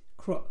sprayed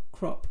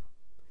crop.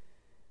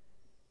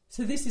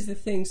 So this is the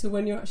thing. So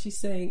when you're actually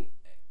saying,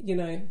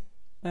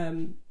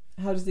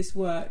 how does this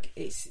work?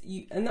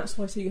 And that's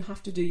why you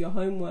have to do your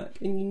homework,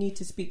 and you need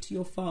to speak to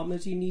your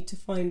farmers. You need to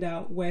find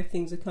out where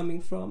things are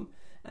coming from,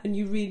 and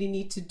you really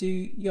need to do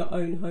your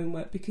own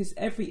homework, because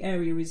every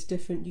area is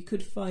different. You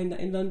could find that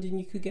in London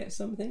you could get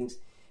some things.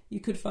 You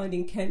could find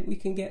in Kent we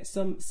can get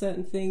some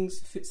certain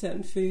things,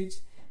 certain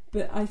foods.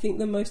 But I think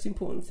the most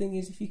important thing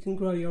is if you can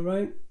grow your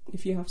own,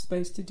 if you have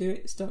space to do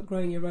it, start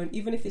growing your own,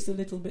 even if it's a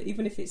little bit,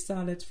 even if it's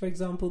salads, for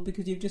example,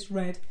 because you've just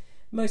read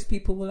most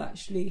people will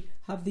actually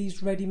have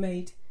these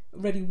ready-made,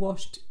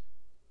 ready-washed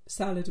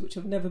salads, which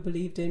I've never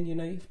believed in. You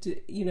have to,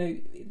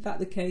 if that's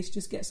the case,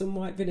 just get some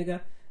white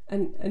vinegar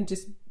and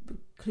just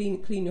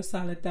clean your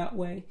salad that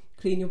way,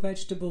 clean your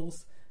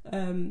vegetables,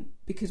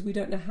 because we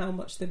don't know how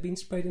much they've been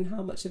sprayed and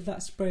how much of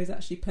that spray has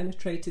actually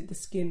penetrated the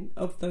skin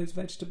of those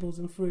vegetables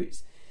and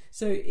fruits.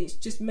 So it's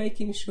just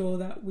making sure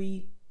that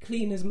we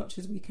clean as much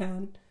as we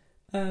can.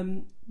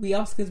 We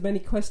ask as many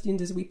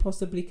questions as we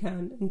possibly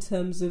can in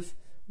terms of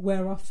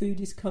where our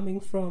food is coming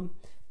from.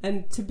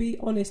 And to be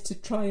honest,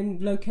 to try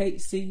and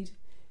locate seed,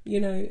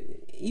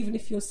 even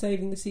if you're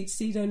saving the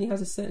seed only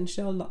has a certain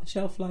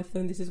shelf life,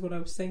 and this is what I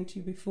was saying to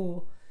you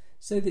before.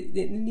 So that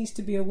there needs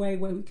to be a way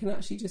where we can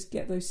actually just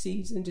get those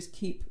seeds and just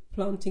keep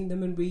planting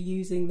them and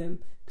reusing them,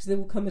 because there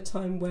will come a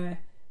time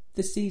where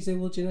the seeds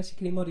will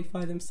genetically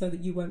modify them so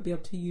that you won't be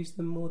able to use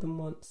them more than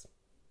once.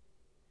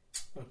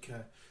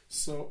 Okay,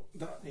 so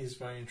that is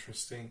very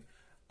interesting.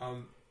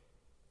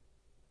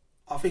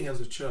 I think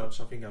as a church,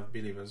 as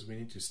believers, we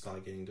need to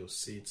start getting those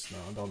seeds now.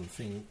 I don't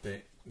think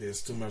that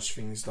there's too much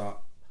things that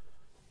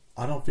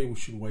I don't think we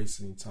should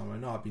waste any time. I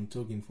know I've been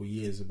talking for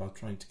years about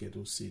trying to get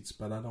those seeds,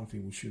 but I don't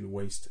think we should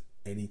waste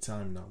any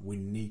time now. We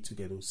need to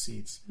get those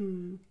seeds.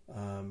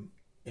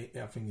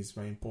 I think it's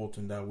very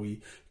important that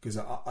because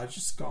I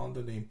just got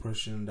under the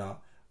impression that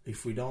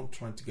if we don't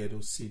try to get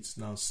those seeds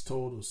now,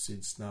 store those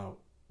seeds now,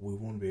 we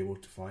won't be able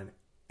to find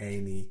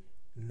any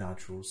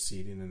natural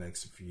seed in the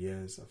next few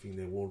years. I think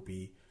there will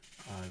be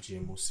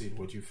GMO seed.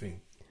 What do you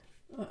think?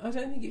 I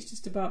don't think it's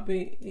just about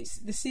the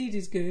seed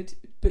is good,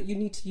 but you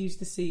need to use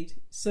the seed.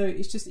 So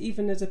it's just,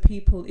 even as a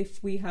people,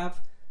 if we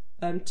have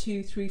 200,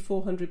 300,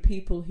 400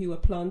 people who are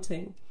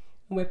planting,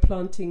 and we're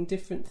planting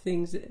different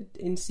things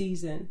in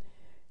season,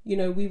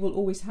 we will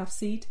always have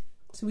seed.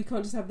 So we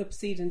can't just have the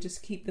seed and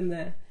just keep them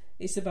there.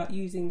 It's about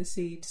using the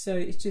seed. So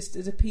it's just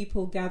as a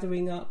people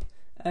gathering up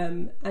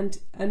and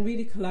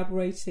really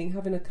collaborating,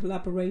 having a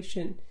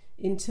collaboration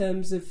in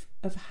terms of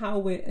how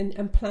we're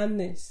and plan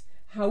this,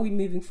 how we're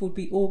moving forward,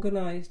 be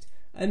organised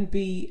and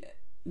be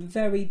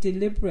very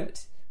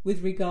deliberate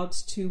with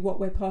regards to what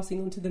we're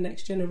passing on to the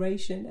next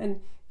generation,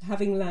 and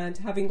having land,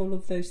 having all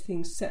of those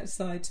things set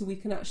aside so we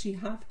can actually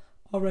have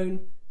our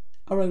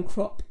own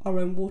crop, our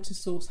own water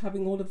source,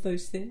 having all of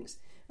those things.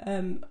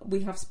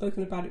 We have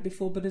spoken about it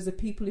before, but as a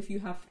people, if you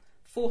have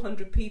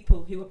 400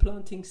 people who are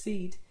planting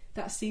seed,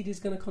 that seed is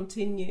going to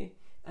continue,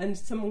 and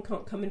someone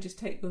can't come and just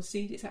take your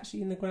seed. It's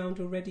actually in the ground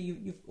already.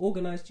 You've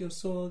organised your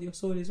soil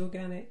is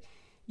organic.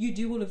 You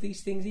do all of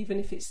these things, even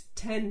if it's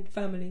 10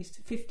 families,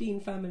 15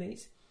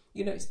 families,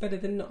 it's better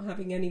than not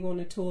having anyone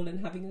at all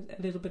and having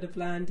a little bit of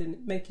land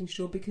and making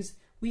sure, because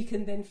we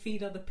can then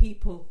feed other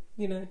people,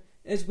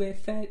 as we're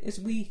fed, as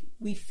we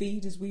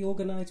feed, as we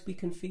organise, we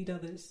can feed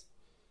others.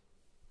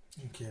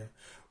 Okay.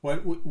 Well,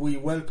 we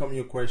welcome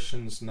your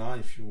questions now.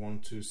 If you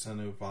want to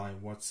send it via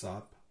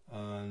WhatsApp,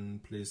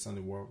 and please send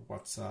it via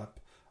WhatsApp,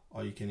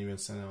 or you can even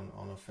send it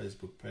on our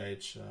Facebook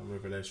page,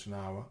 Revelation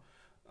Hour.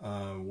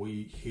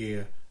 We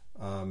hear,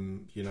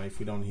 if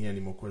we don't hear any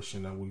more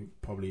questions, then we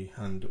probably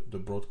end the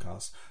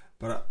broadcast.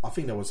 But I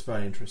think that was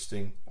very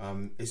interesting.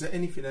 Is there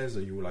anything else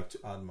that you would like to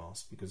add,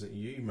 Mars? Because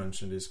you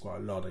mentioned there's quite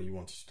a lot that you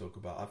wanted to talk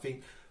about. I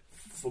think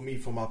for me,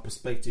 from our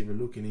perspective,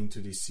 looking into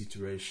this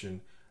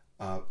situation,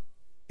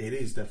 it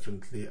is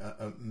definitely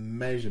a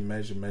major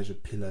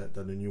pillar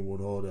that the New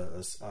World Order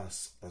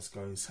has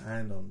got its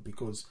hand on.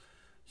 Because,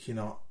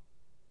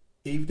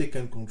 if they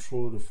can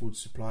control the food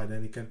supply,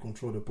 then they can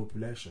control the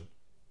population.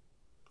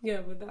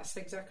 Yeah, well, that's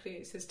exactly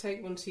it. It says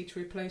take one seed to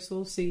replace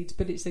all seeds,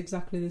 but it's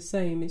exactly the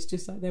same. It's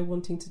just like they're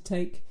wanting to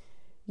take,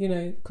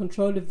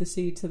 control of the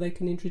seed so they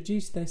can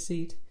introduce their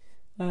seed,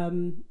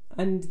 and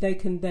they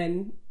can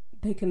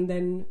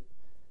then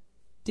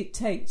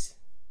dictate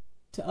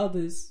to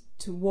others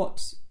to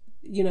what,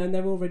 and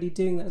they're already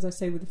doing that, as I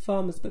say, with the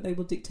farmers, but they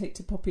will dictate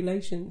to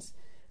populations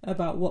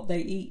about what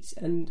they eat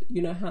and,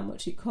 how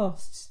much it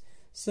costs.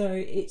 So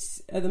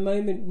it's, at the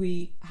moment,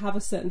 we have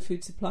a certain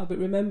food supply, but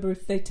remember,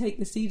 if they take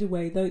the seed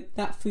away,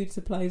 that food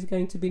supply is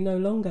going to be no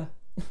longer.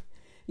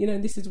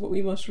 This is what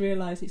we must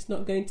realise. It's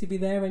not going to be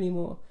there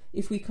anymore.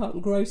 if we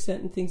can't grow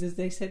certain things, as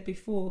they said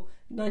before,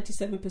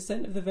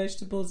 97% of the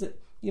vegetables that,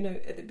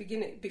 at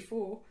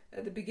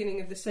the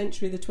beginning of the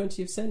century, the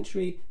 20th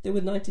century, there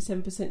were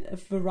 97%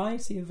 of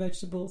variety of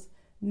vegetables.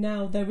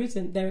 Now there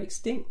isn't. They're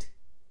extinct.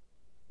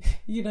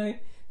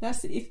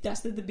 That's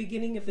at the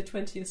beginning of the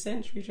 20th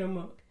century,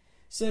 Jean-Marc.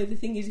 So the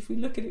thing is, if we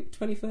look at it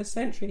 21st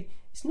century,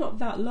 it's not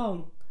that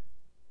long,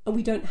 and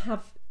we don't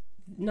have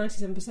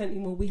 97%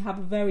 anymore. We have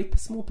a very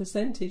small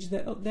percentage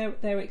that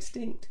they're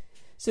extinct.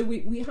 So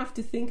we have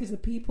to think as a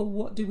people,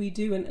 what do we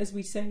do? And as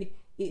we say,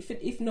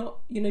 if not,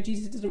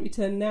 Jesus doesn't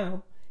return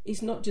now,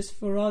 it's not just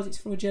for us, it's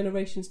for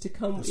generations to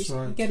come. That's it's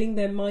right. Getting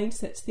their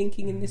mindsets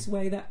thinking in this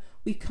way, that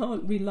we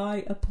can't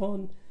rely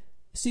upon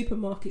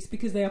supermarkets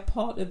because they are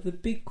part of the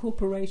big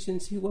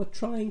corporations who are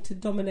trying to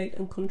dominate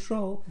and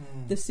control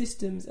the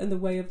systems and the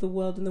way of the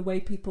world and the way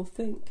people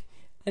think.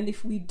 And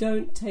if we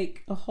don't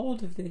take a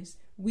hold of this,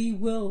 we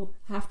will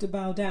have to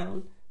bow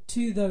down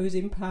to those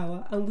in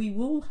power, and we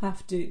will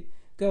have to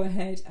go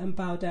ahead and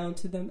bow down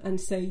to them and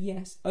say,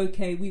 yes,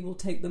 okay, we will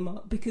take them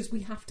up, because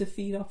we have to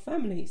feed our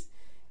families,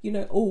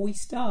 or we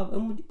starve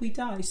and we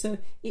die. So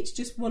it's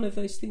just one of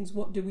those things.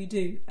 What do we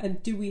do?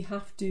 And do we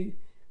have to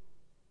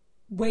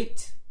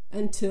wait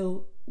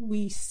until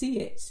we see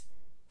it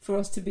for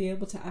us to be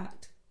able to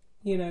act?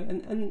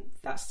 And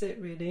that's it,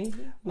 really.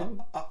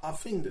 I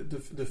think that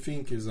the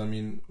thing is,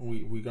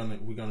 we're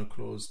gonna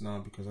close now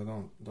because I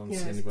don't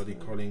see anybody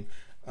calling.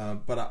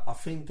 But I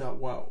think that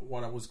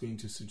what I was going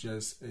to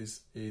suggest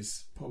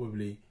is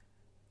probably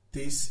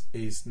this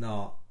is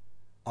now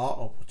our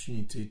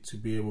opportunity to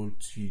be able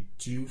to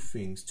do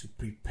things, to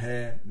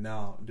prepare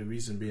now. The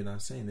reason being I'm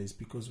saying is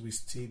because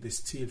there's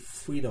still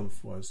freedom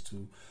for us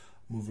to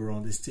move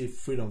around. There's still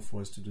freedom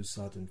for us to do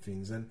certain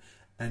things, and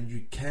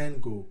you can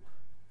go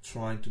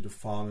trying to the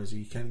farmers.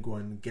 You can go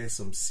and get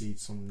some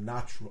seeds, some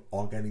natural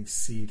organic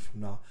seed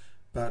from now,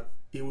 but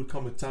it will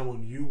come a time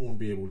when you won't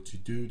be able to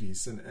do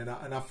this. And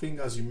I think,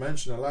 as you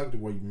mentioned, I like the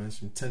way you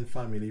mentioned 10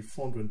 family,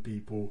 400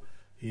 people,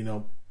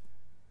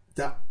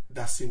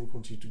 that seed will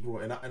continue to grow.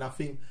 And I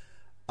think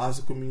as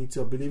a community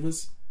of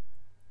believers,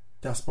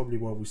 that's probably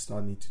what we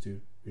need to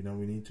do.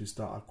 We need to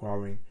start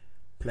acquiring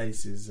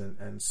places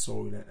and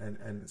soil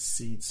and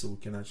seeds so we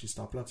can actually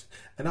start planting.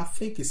 And I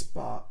think it's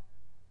about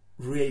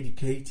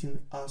re-educating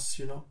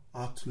us,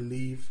 how to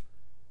live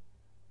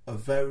a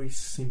very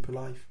simple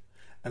life.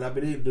 And I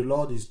believe the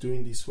Lord is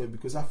doing this way,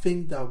 because I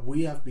think that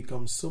we have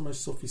become so much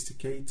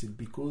sophisticated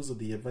because of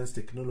the advanced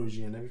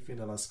technology and everything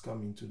that has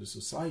come into the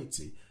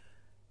society.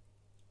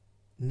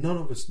 None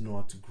of us know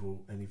how to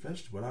grow any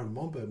vegetable. I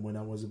remember when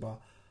I was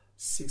about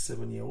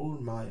 6-7 years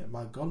old,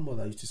 my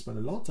godmother, I used to spend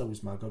a lot of time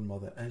with my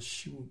godmother, and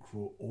she would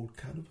grow all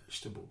kind of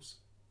vegetables.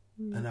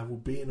 And I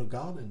would be in a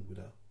garden with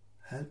her,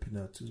 helping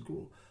her to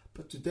grow.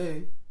 But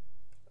today,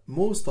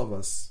 most of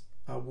us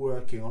are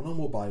working on our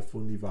mobile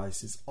phone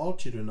devices. Our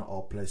children are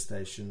on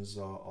PlayStations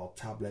or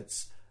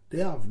tablets. They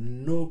have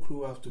no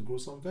clue how to grow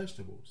some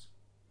vegetables.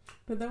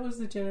 But that was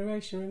the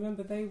generation.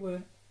 Remember, they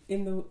were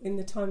in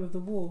the time of the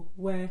war,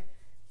 where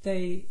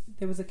there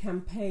was a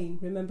campaign.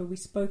 Remember, we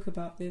spoke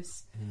about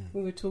this.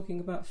 We were talking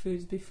about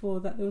foods before,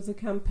 that there was a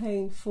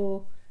campaign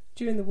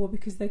during the war,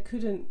 because they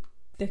couldn't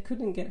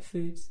get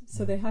foods,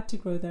 so they had to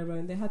grow their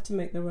own. They had to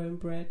make their own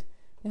bread.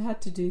 They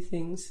had to do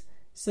things.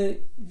 So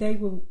they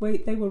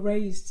were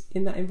raised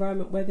in that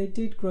environment where they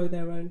did grow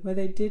their own, where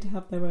they did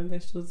have their own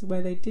vegetables,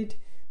 where they did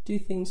do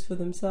things for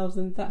themselves,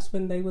 and that's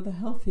when they were the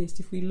healthiest.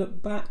 If we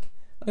look back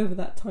over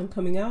that time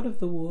coming out of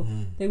the war,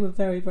 they were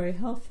very, very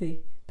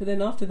healthy. But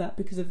then after that,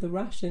 because of the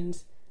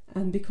rations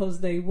and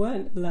because they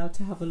weren't allowed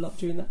to have a lot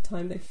during that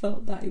time, they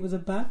felt that it was a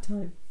bad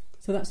time.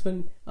 So that's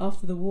when,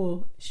 after the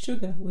war,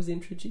 sugar was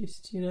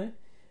introduced,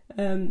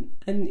 and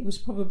it was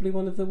probably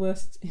one of the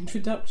worst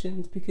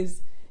introductions,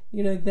 because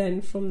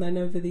then from then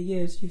over the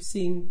years you've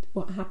seen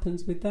what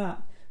happens with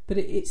that. But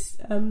it's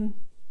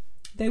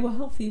they were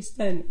healthiest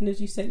then, and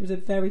as you say, it was a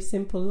very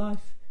simple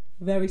life,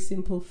 very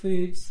simple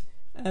foods,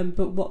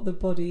 but what the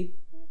body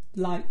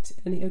liked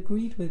and it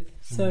agreed with.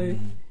 So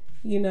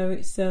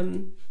it's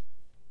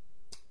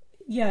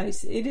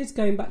it is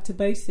going back to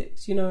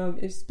basics. I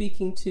was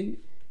speaking to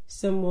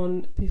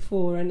someone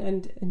before,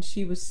 and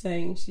she was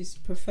saying, she's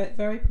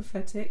very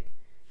prophetic,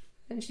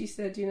 and she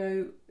said,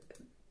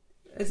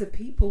 as a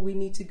people, we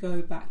need to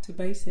go back to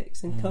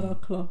basics and cut our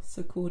cloths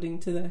according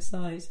to their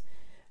size.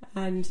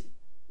 And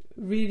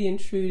really and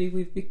truly,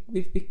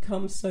 we've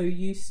become so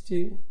used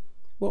to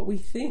what we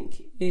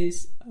think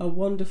is a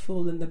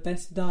wonderful and the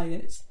best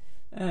diet.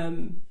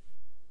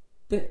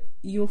 But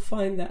you'll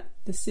find that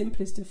the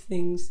simplest of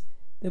things,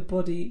 the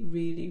body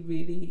really,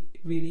 really,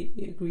 really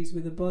agrees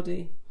with the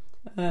body.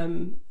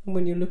 And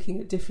when you're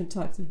looking at different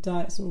types of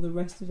diets and all the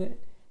rest of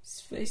it,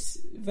 it's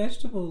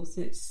vegetables,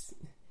 it's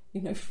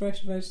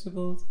fresh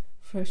vegetables,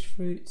 fresh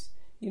fruits,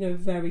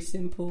 very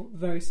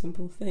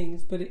simple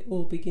things, but it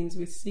all begins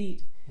with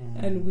seed.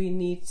 And we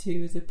need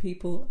to, as a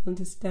people,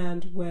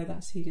 understand where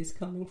that seed is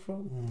coming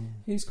from,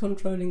 who's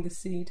controlling the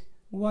seed,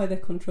 why they're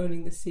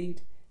controlling the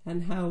seed,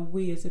 and how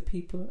we as a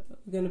people are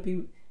going to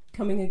be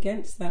coming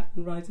against that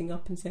and rising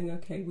up and saying,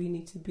 okay, we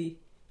need to be,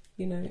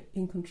 you know,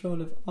 in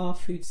control of our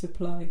food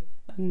supply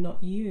and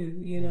not you,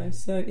 you know.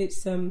 So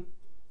it's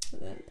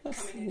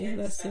that's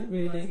it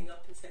really.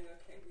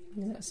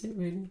 That's it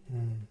really.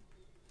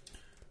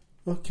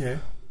 Okay.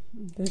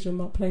 There's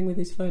Jean-Marc playing with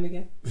his phone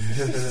again.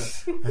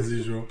 As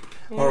usual.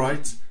 All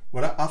right.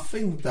 Well, I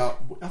think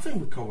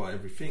we cover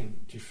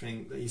everything. Do you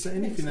think? Is there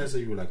anything else that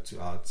you would like to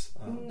add?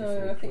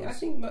 No, I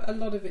think a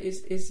lot of it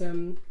is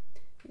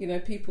you know,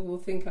 people will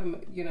think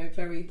I'm, you know,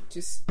 very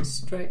just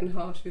straight and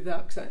harsh with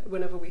that, because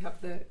whenever we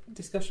have the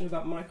discussion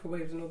about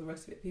microwaves and all the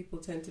rest of it, people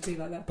tend to be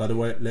like that. By the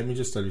way, let me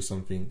just tell you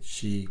something.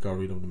 She got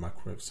rid of the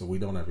microwave, so we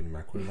don't have any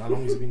microwave. How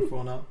long has it been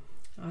for now?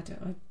 I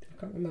can't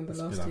remember. It's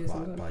last been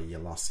year's. by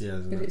last year,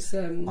 isn't But it? it's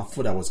I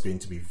thought that was going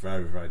to be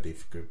very, very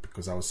difficult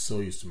because I was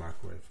so used to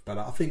microwave. But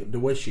I think the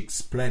way she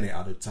explained it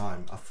at the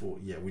time, I thought,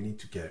 yeah, we need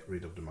to get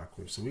rid of the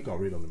microwave. So we got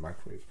rid of the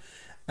microwave,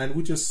 and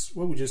we're just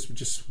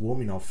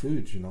warming our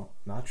food, you know,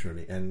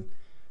 naturally. And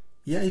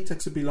yeah, it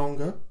takes a bit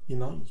longer, you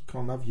know. You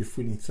can't have your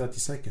food in 30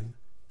 seconds,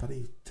 but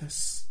it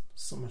tastes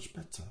so much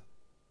better.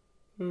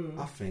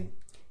 I think.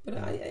 But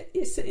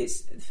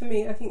it's for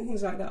me. I think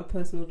things like that are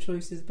personal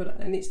choices.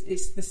 And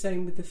it's the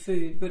same with the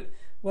food. But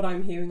what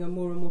I'm hearing are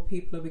more and more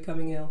people are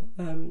becoming ill,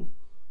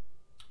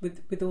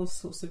 with all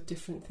sorts of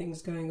different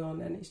things going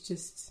on, and it's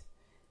just,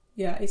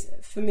 yeah. It's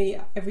for me.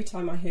 Every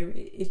time I hear it,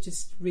 it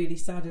just really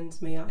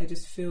saddens me. I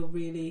just feel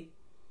really.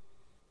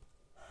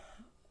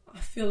 I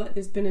feel like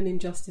there's been an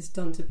injustice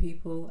done to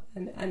people,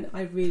 and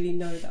I really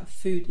know that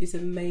food is a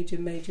major,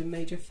 major,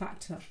 major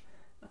factor.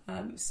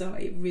 So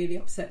it really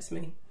upsets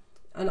me.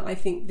 And I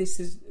think this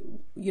is,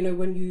 you know,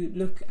 when you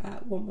look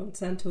at what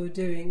Monsanto are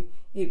doing,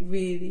 it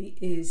really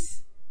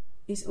is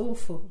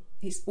awful.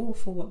 It's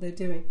awful what they're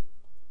doing.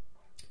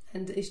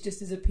 And it's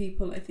just, as a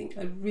people, I think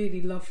I'd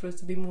really love for us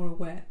to be more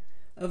aware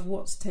of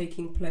what's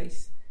taking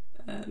place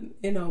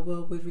in our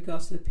world with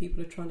regards to the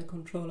people who are trying to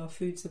control our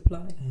food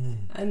supply.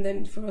 And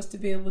then for us to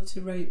be able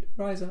to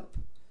rise up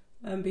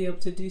and be able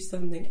to do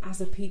something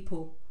as a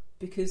people,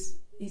 because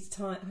it's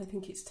time. I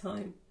think it's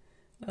time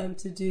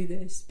to do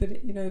this. But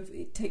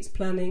it takes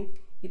planning,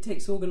 it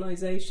takes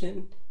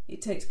organisation,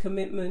 it takes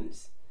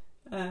commitments.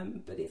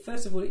 But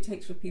first of all, it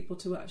takes for people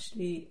to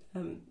actually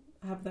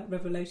have that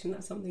revelation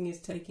that something is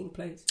taking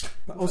place.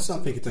 But also, I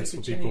think it takes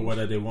for people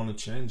whether they want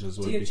to change as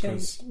well,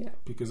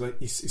 because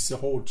it's a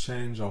whole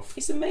change of.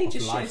 It's a major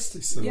shift.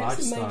 It's a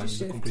lifestyle.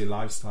 It's a complete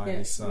lifestyle. Yeah,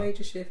 it's a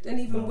major shift, and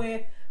even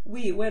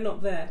we're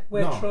not there.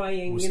 We're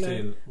trying.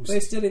 We're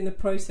still in the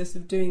process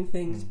of doing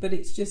things, but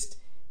it's just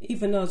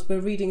even us.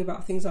 We're reading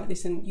about things like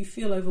this, and you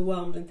feel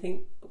overwhelmed and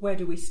think, where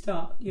do we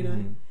start? You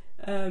know,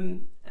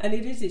 and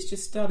it's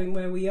just starting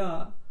where we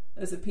are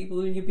as a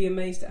people, and you'd be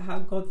amazed at how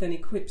God then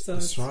equips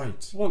us. That's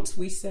right. Once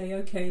we say,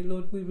 okay,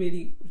 Lord, we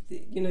really,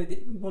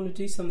 we want to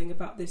do something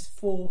about this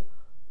for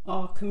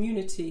our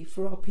community,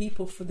 for our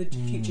people, for the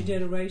future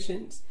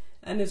generations.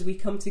 And as we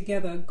come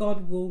together,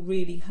 God will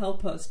really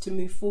help us to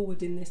move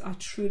forward in this. I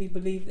truly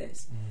believe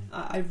this.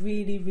 I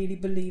really, really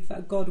believe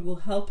that God will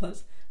help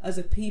us as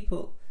a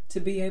people to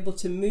be able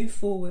to move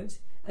forward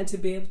and to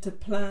be able to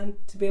plan,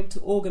 to be able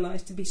to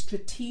organise, to be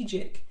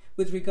strategic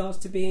with regards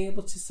to being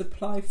able to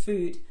supply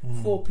food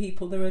for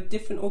people. There are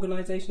different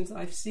organisations that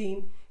I've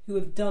seen who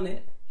have done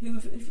it,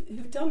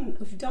 who've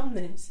done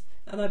this,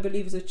 and I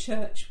believe as a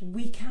church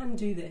we can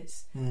do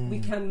this. We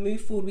can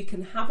move forward. We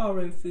can have our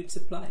own food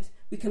supplies.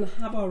 We can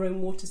have our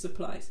own water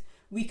supplies.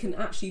 We can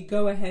actually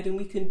go ahead and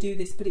we can do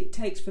this, but it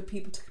takes for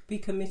people to be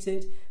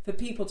committed, for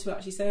people to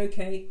actually say,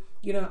 okay,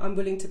 I'm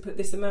willing to put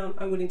this amount,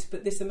 I'm willing to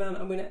put this amount,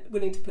 I'm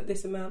willing to put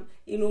this amount,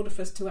 in order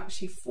for us to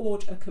actually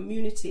forge a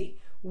community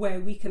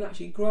where we can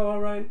actually grow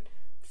our own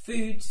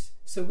foods,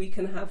 so we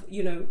can have,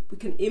 we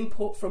can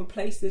import from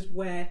places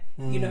where,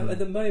 at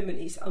the moment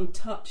it's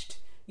untouched,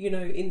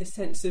 in the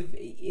sense of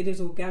it is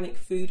organic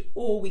food,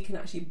 or we can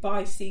actually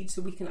buy seeds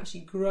so we can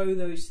actually grow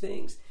those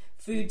things,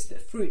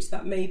 fruits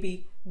that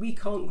maybe we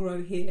can't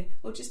grow here,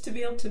 or just to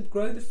be able to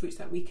grow the fruits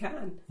that we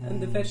can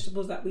and the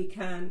vegetables that we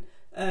can,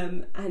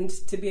 and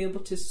to be able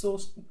to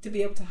source, to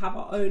be able to have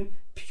our own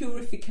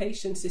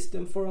purification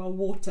system for our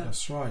water.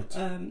 That's right.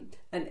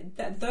 And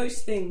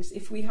those things,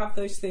 if we have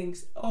those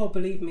things,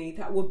 believe me,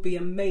 that would be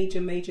a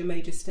major, major,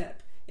 major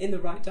step in the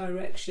right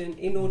direction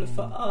in order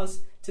for us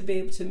to be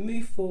able to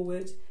move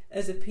forward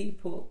as a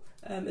people,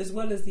 as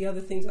well as the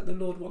other things that the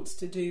Lord wants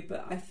to do.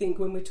 But I think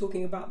when we're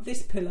talking about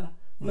this pillar,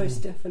 most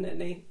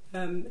definitely,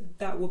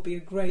 that would be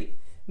a great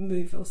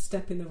move or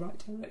step in the right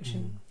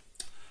direction.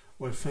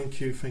 Well,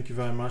 thank you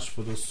very much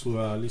for those who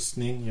are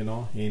listening, in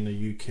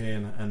the UK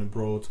and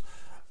abroad.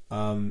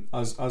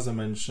 As I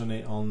mentioned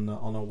it on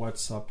our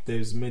WhatsApp,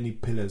 there's many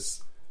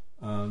pillars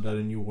that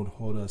a New World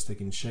Order has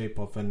taken shape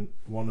of, and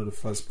one of the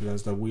first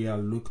pillars that we are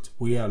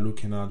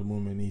looking at the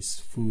moment is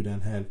food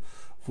and health.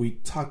 We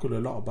tackled a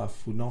lot about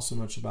food, not so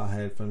much about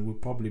health, and we'll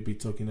probably be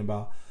talking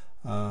about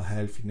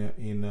health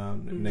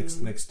in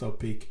next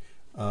topic.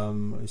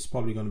 It's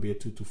probably going to be a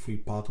 2 to 3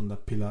 part on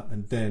that pillar,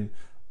 and then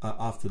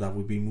after that,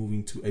 we'll be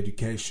moving to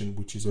education,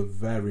 which is a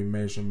very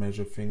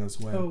major thing as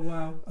well. Oh,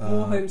 wow.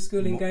 More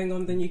homeschooling going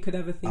on than you could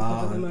ever think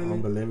of at the moment.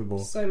 Unbelievable.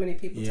 So many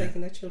people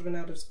taking their children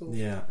out of school.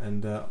 Yeah,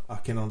 and I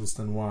can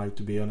understand why,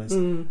 to be honest.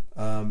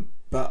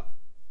 But,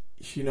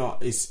 you know,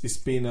 it's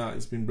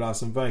been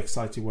blessed. I'm very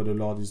excited what the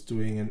Lord is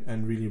doing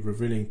and really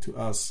revealing to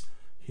us,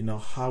 you know,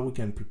 how we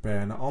can prepare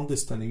and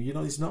understanding. You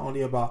know, it's not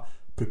only about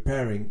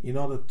preparing. In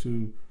order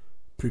to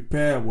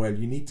prepare well,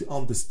 you need to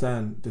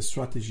understand the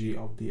strategy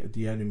of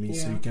the enemy,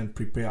 so you can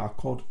prepare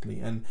accordingly.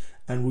 And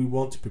we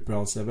want to prepare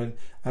ourselves. And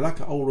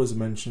like I always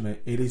mention,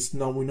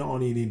 we're not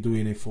only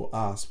doing it for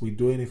us, we're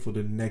doing it for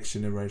the next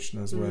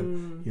generation as well.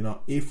 You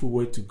know, if we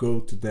were to go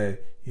today,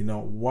 you know,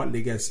 what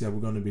legacy are we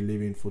going to be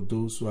leaving for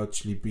those who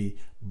actually be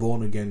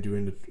born again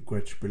during the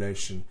Great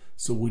Tribulation?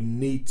 So we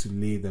need to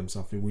leave them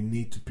something. We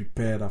need to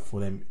prepare that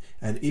for them.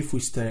 And if we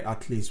stay,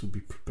 at least we'll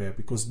be prepared,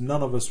 because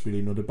none of us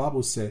really know. The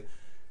Bible says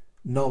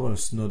none of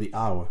us know the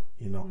hour,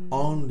 you know,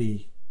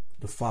 only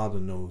the Father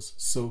knows.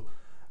 So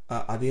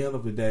at the end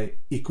of the day,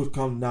 it could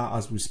come now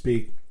as we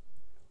speak,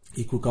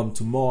 it could come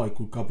tomorrow, it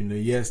could come in a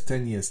year's,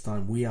 10 years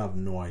time. We have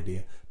no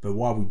idea. But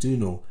what we do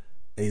know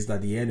is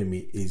that the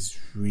enemy is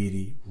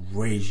really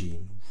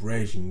raging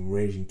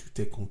to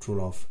take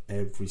control of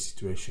every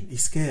situation.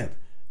 He's scared.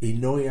 He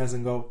knows he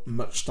hasn't got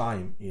much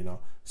time, you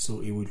know,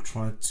 so he will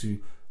try to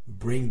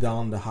bring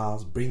down the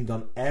house, bring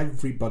down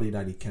everybody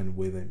that he can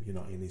with him, you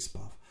know, in his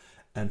path.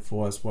 And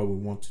for us, what we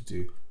want to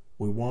do,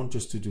 we want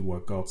just to do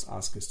what God's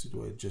asked us to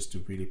do, it just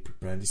to really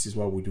prepare. And this is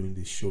why we're doing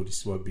this show. This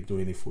is why we've been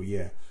doing it for a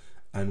year.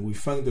 And we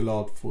thank the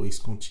Lord for His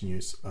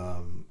continuous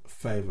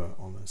favor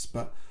on us.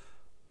 But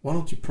why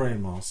don't you pray,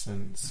 Mars,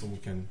 and so we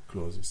can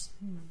close this.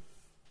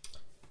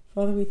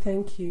 Father, we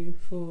thank you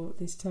for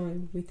this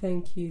time. We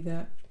thank you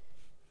that,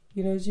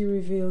 you know, as you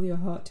reveal your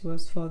heart to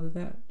us, Father,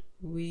 that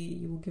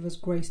you will give us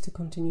grace to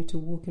continue to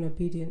walk in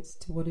obedience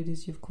to what it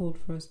is you've called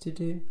for us to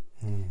do.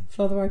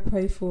 Father, I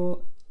pray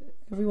for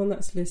everyone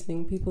that's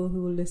listening, people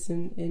who will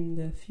listen in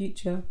the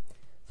future.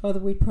 Father,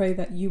 we pray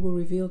that you will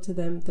reveal to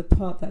them the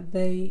part that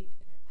they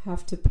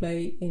have to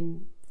play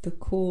in the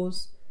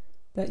cause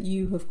that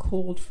you have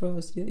called for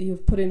us, that you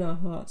have put in our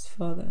hearts,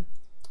 Father.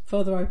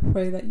 Father, I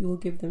pray that you will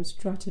give them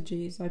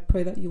strategies. I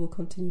pray that you will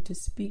continue to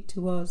speak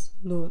to us,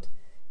 Lord.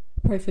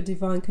 Pray for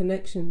divine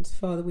connections,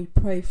 Father. We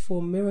pray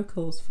for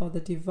miracles, Father,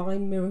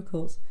 divine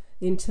miracles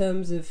in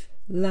terms of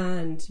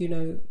land, you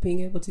know, being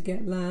able to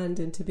get land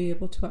and to be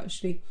able to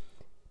actually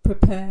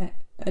prepare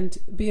and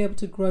be able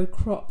to grow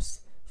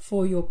crops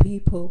for your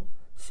people,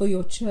 for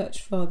your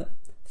church, Father.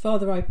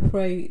 Father, I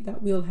pray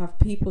that we'll have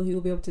people who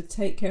will be able to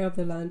take care of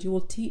the land. You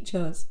will teach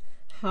us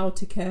how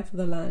to care for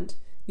the land.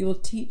 You will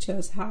teach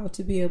us how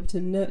to be able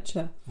to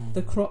nurture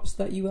the crops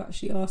that you are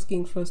actually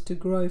asking for us to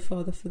grow,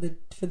 Father, for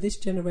this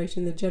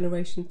generation, the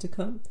generation to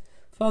come.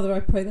 Father, I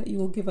pray that you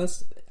will give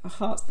us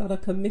hearts that are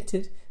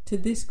committed to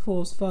this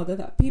cause, Father,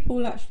 that people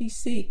will actually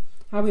see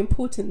how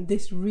important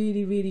this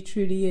really, really,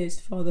 truly is,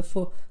 Father,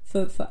 for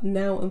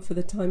now and for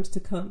the times to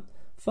come.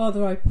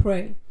 Father, I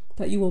pray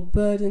that you will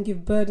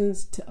give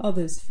burdens to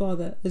others,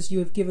 Father, as you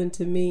have given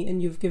to me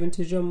and you've given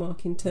to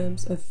Jean-Marc in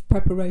terms of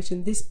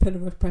preparation, this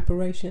pillar of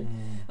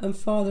preparation. And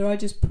Father, I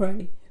just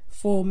pray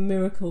for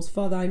miracles.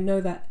 Father, I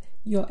know that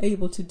you're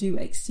able to do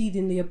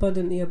exceedingly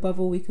abundantly above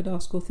all we could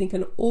ask or think,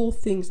 and all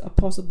things are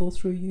possible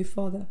through you,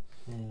 Father.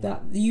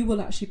 That you will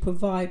actually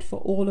provide for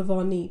all of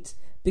our needs,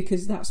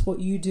 because that's what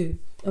you do.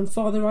 And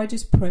Father, I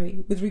just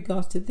pray with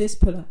regards to this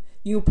pillar,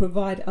 you'll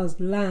provide us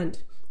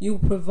land. You'll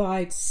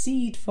provide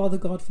seed, Father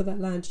God, for that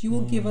land. You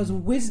will give us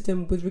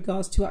wisdom with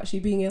regards to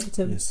actually being able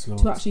to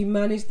actually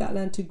manage that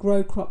land, to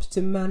grow crops,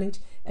 to manage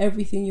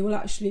everything. You will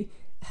actually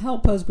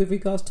help us with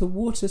regards to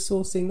water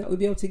sourcing, that we'll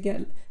be able to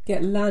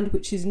get land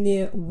which is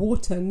near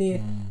water,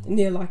 near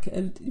like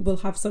we'll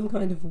have some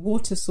kind of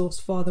water source,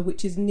 Father,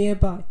 which is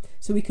nearby,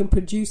 so we can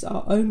produce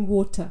our own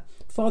water.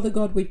 Father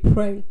God, we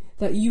pray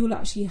that you will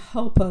actually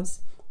help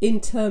us in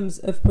terms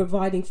of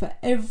providing for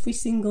every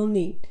single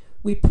need.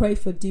 We pray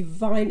for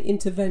divine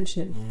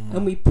intervention,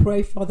 and we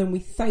pray, Father, and we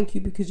thank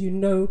you because you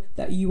know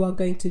that you are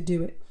going to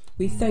do it.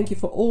 We thank you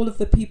for all of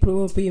the people who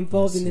will be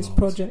involved in this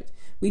project.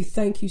 We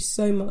thank you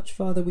so much,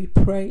 Father. We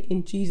pray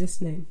in Jesus'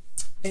 name.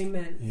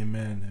 Amen.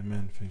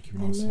 Amen. Thank you,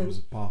 Marcia. It was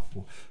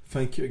powerful.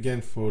 Thank you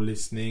again for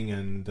listening,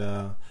 and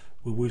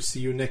we will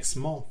see you next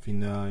month in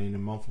the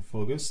month of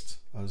August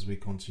as we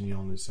continue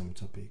on the same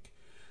topic.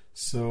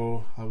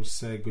 So I will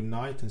say good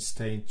night and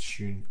stay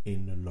tuned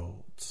in the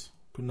Lord.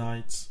 Good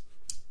night.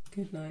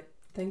 Good night.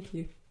 Thank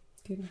you.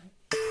 Good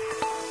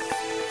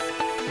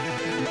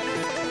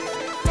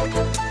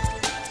night.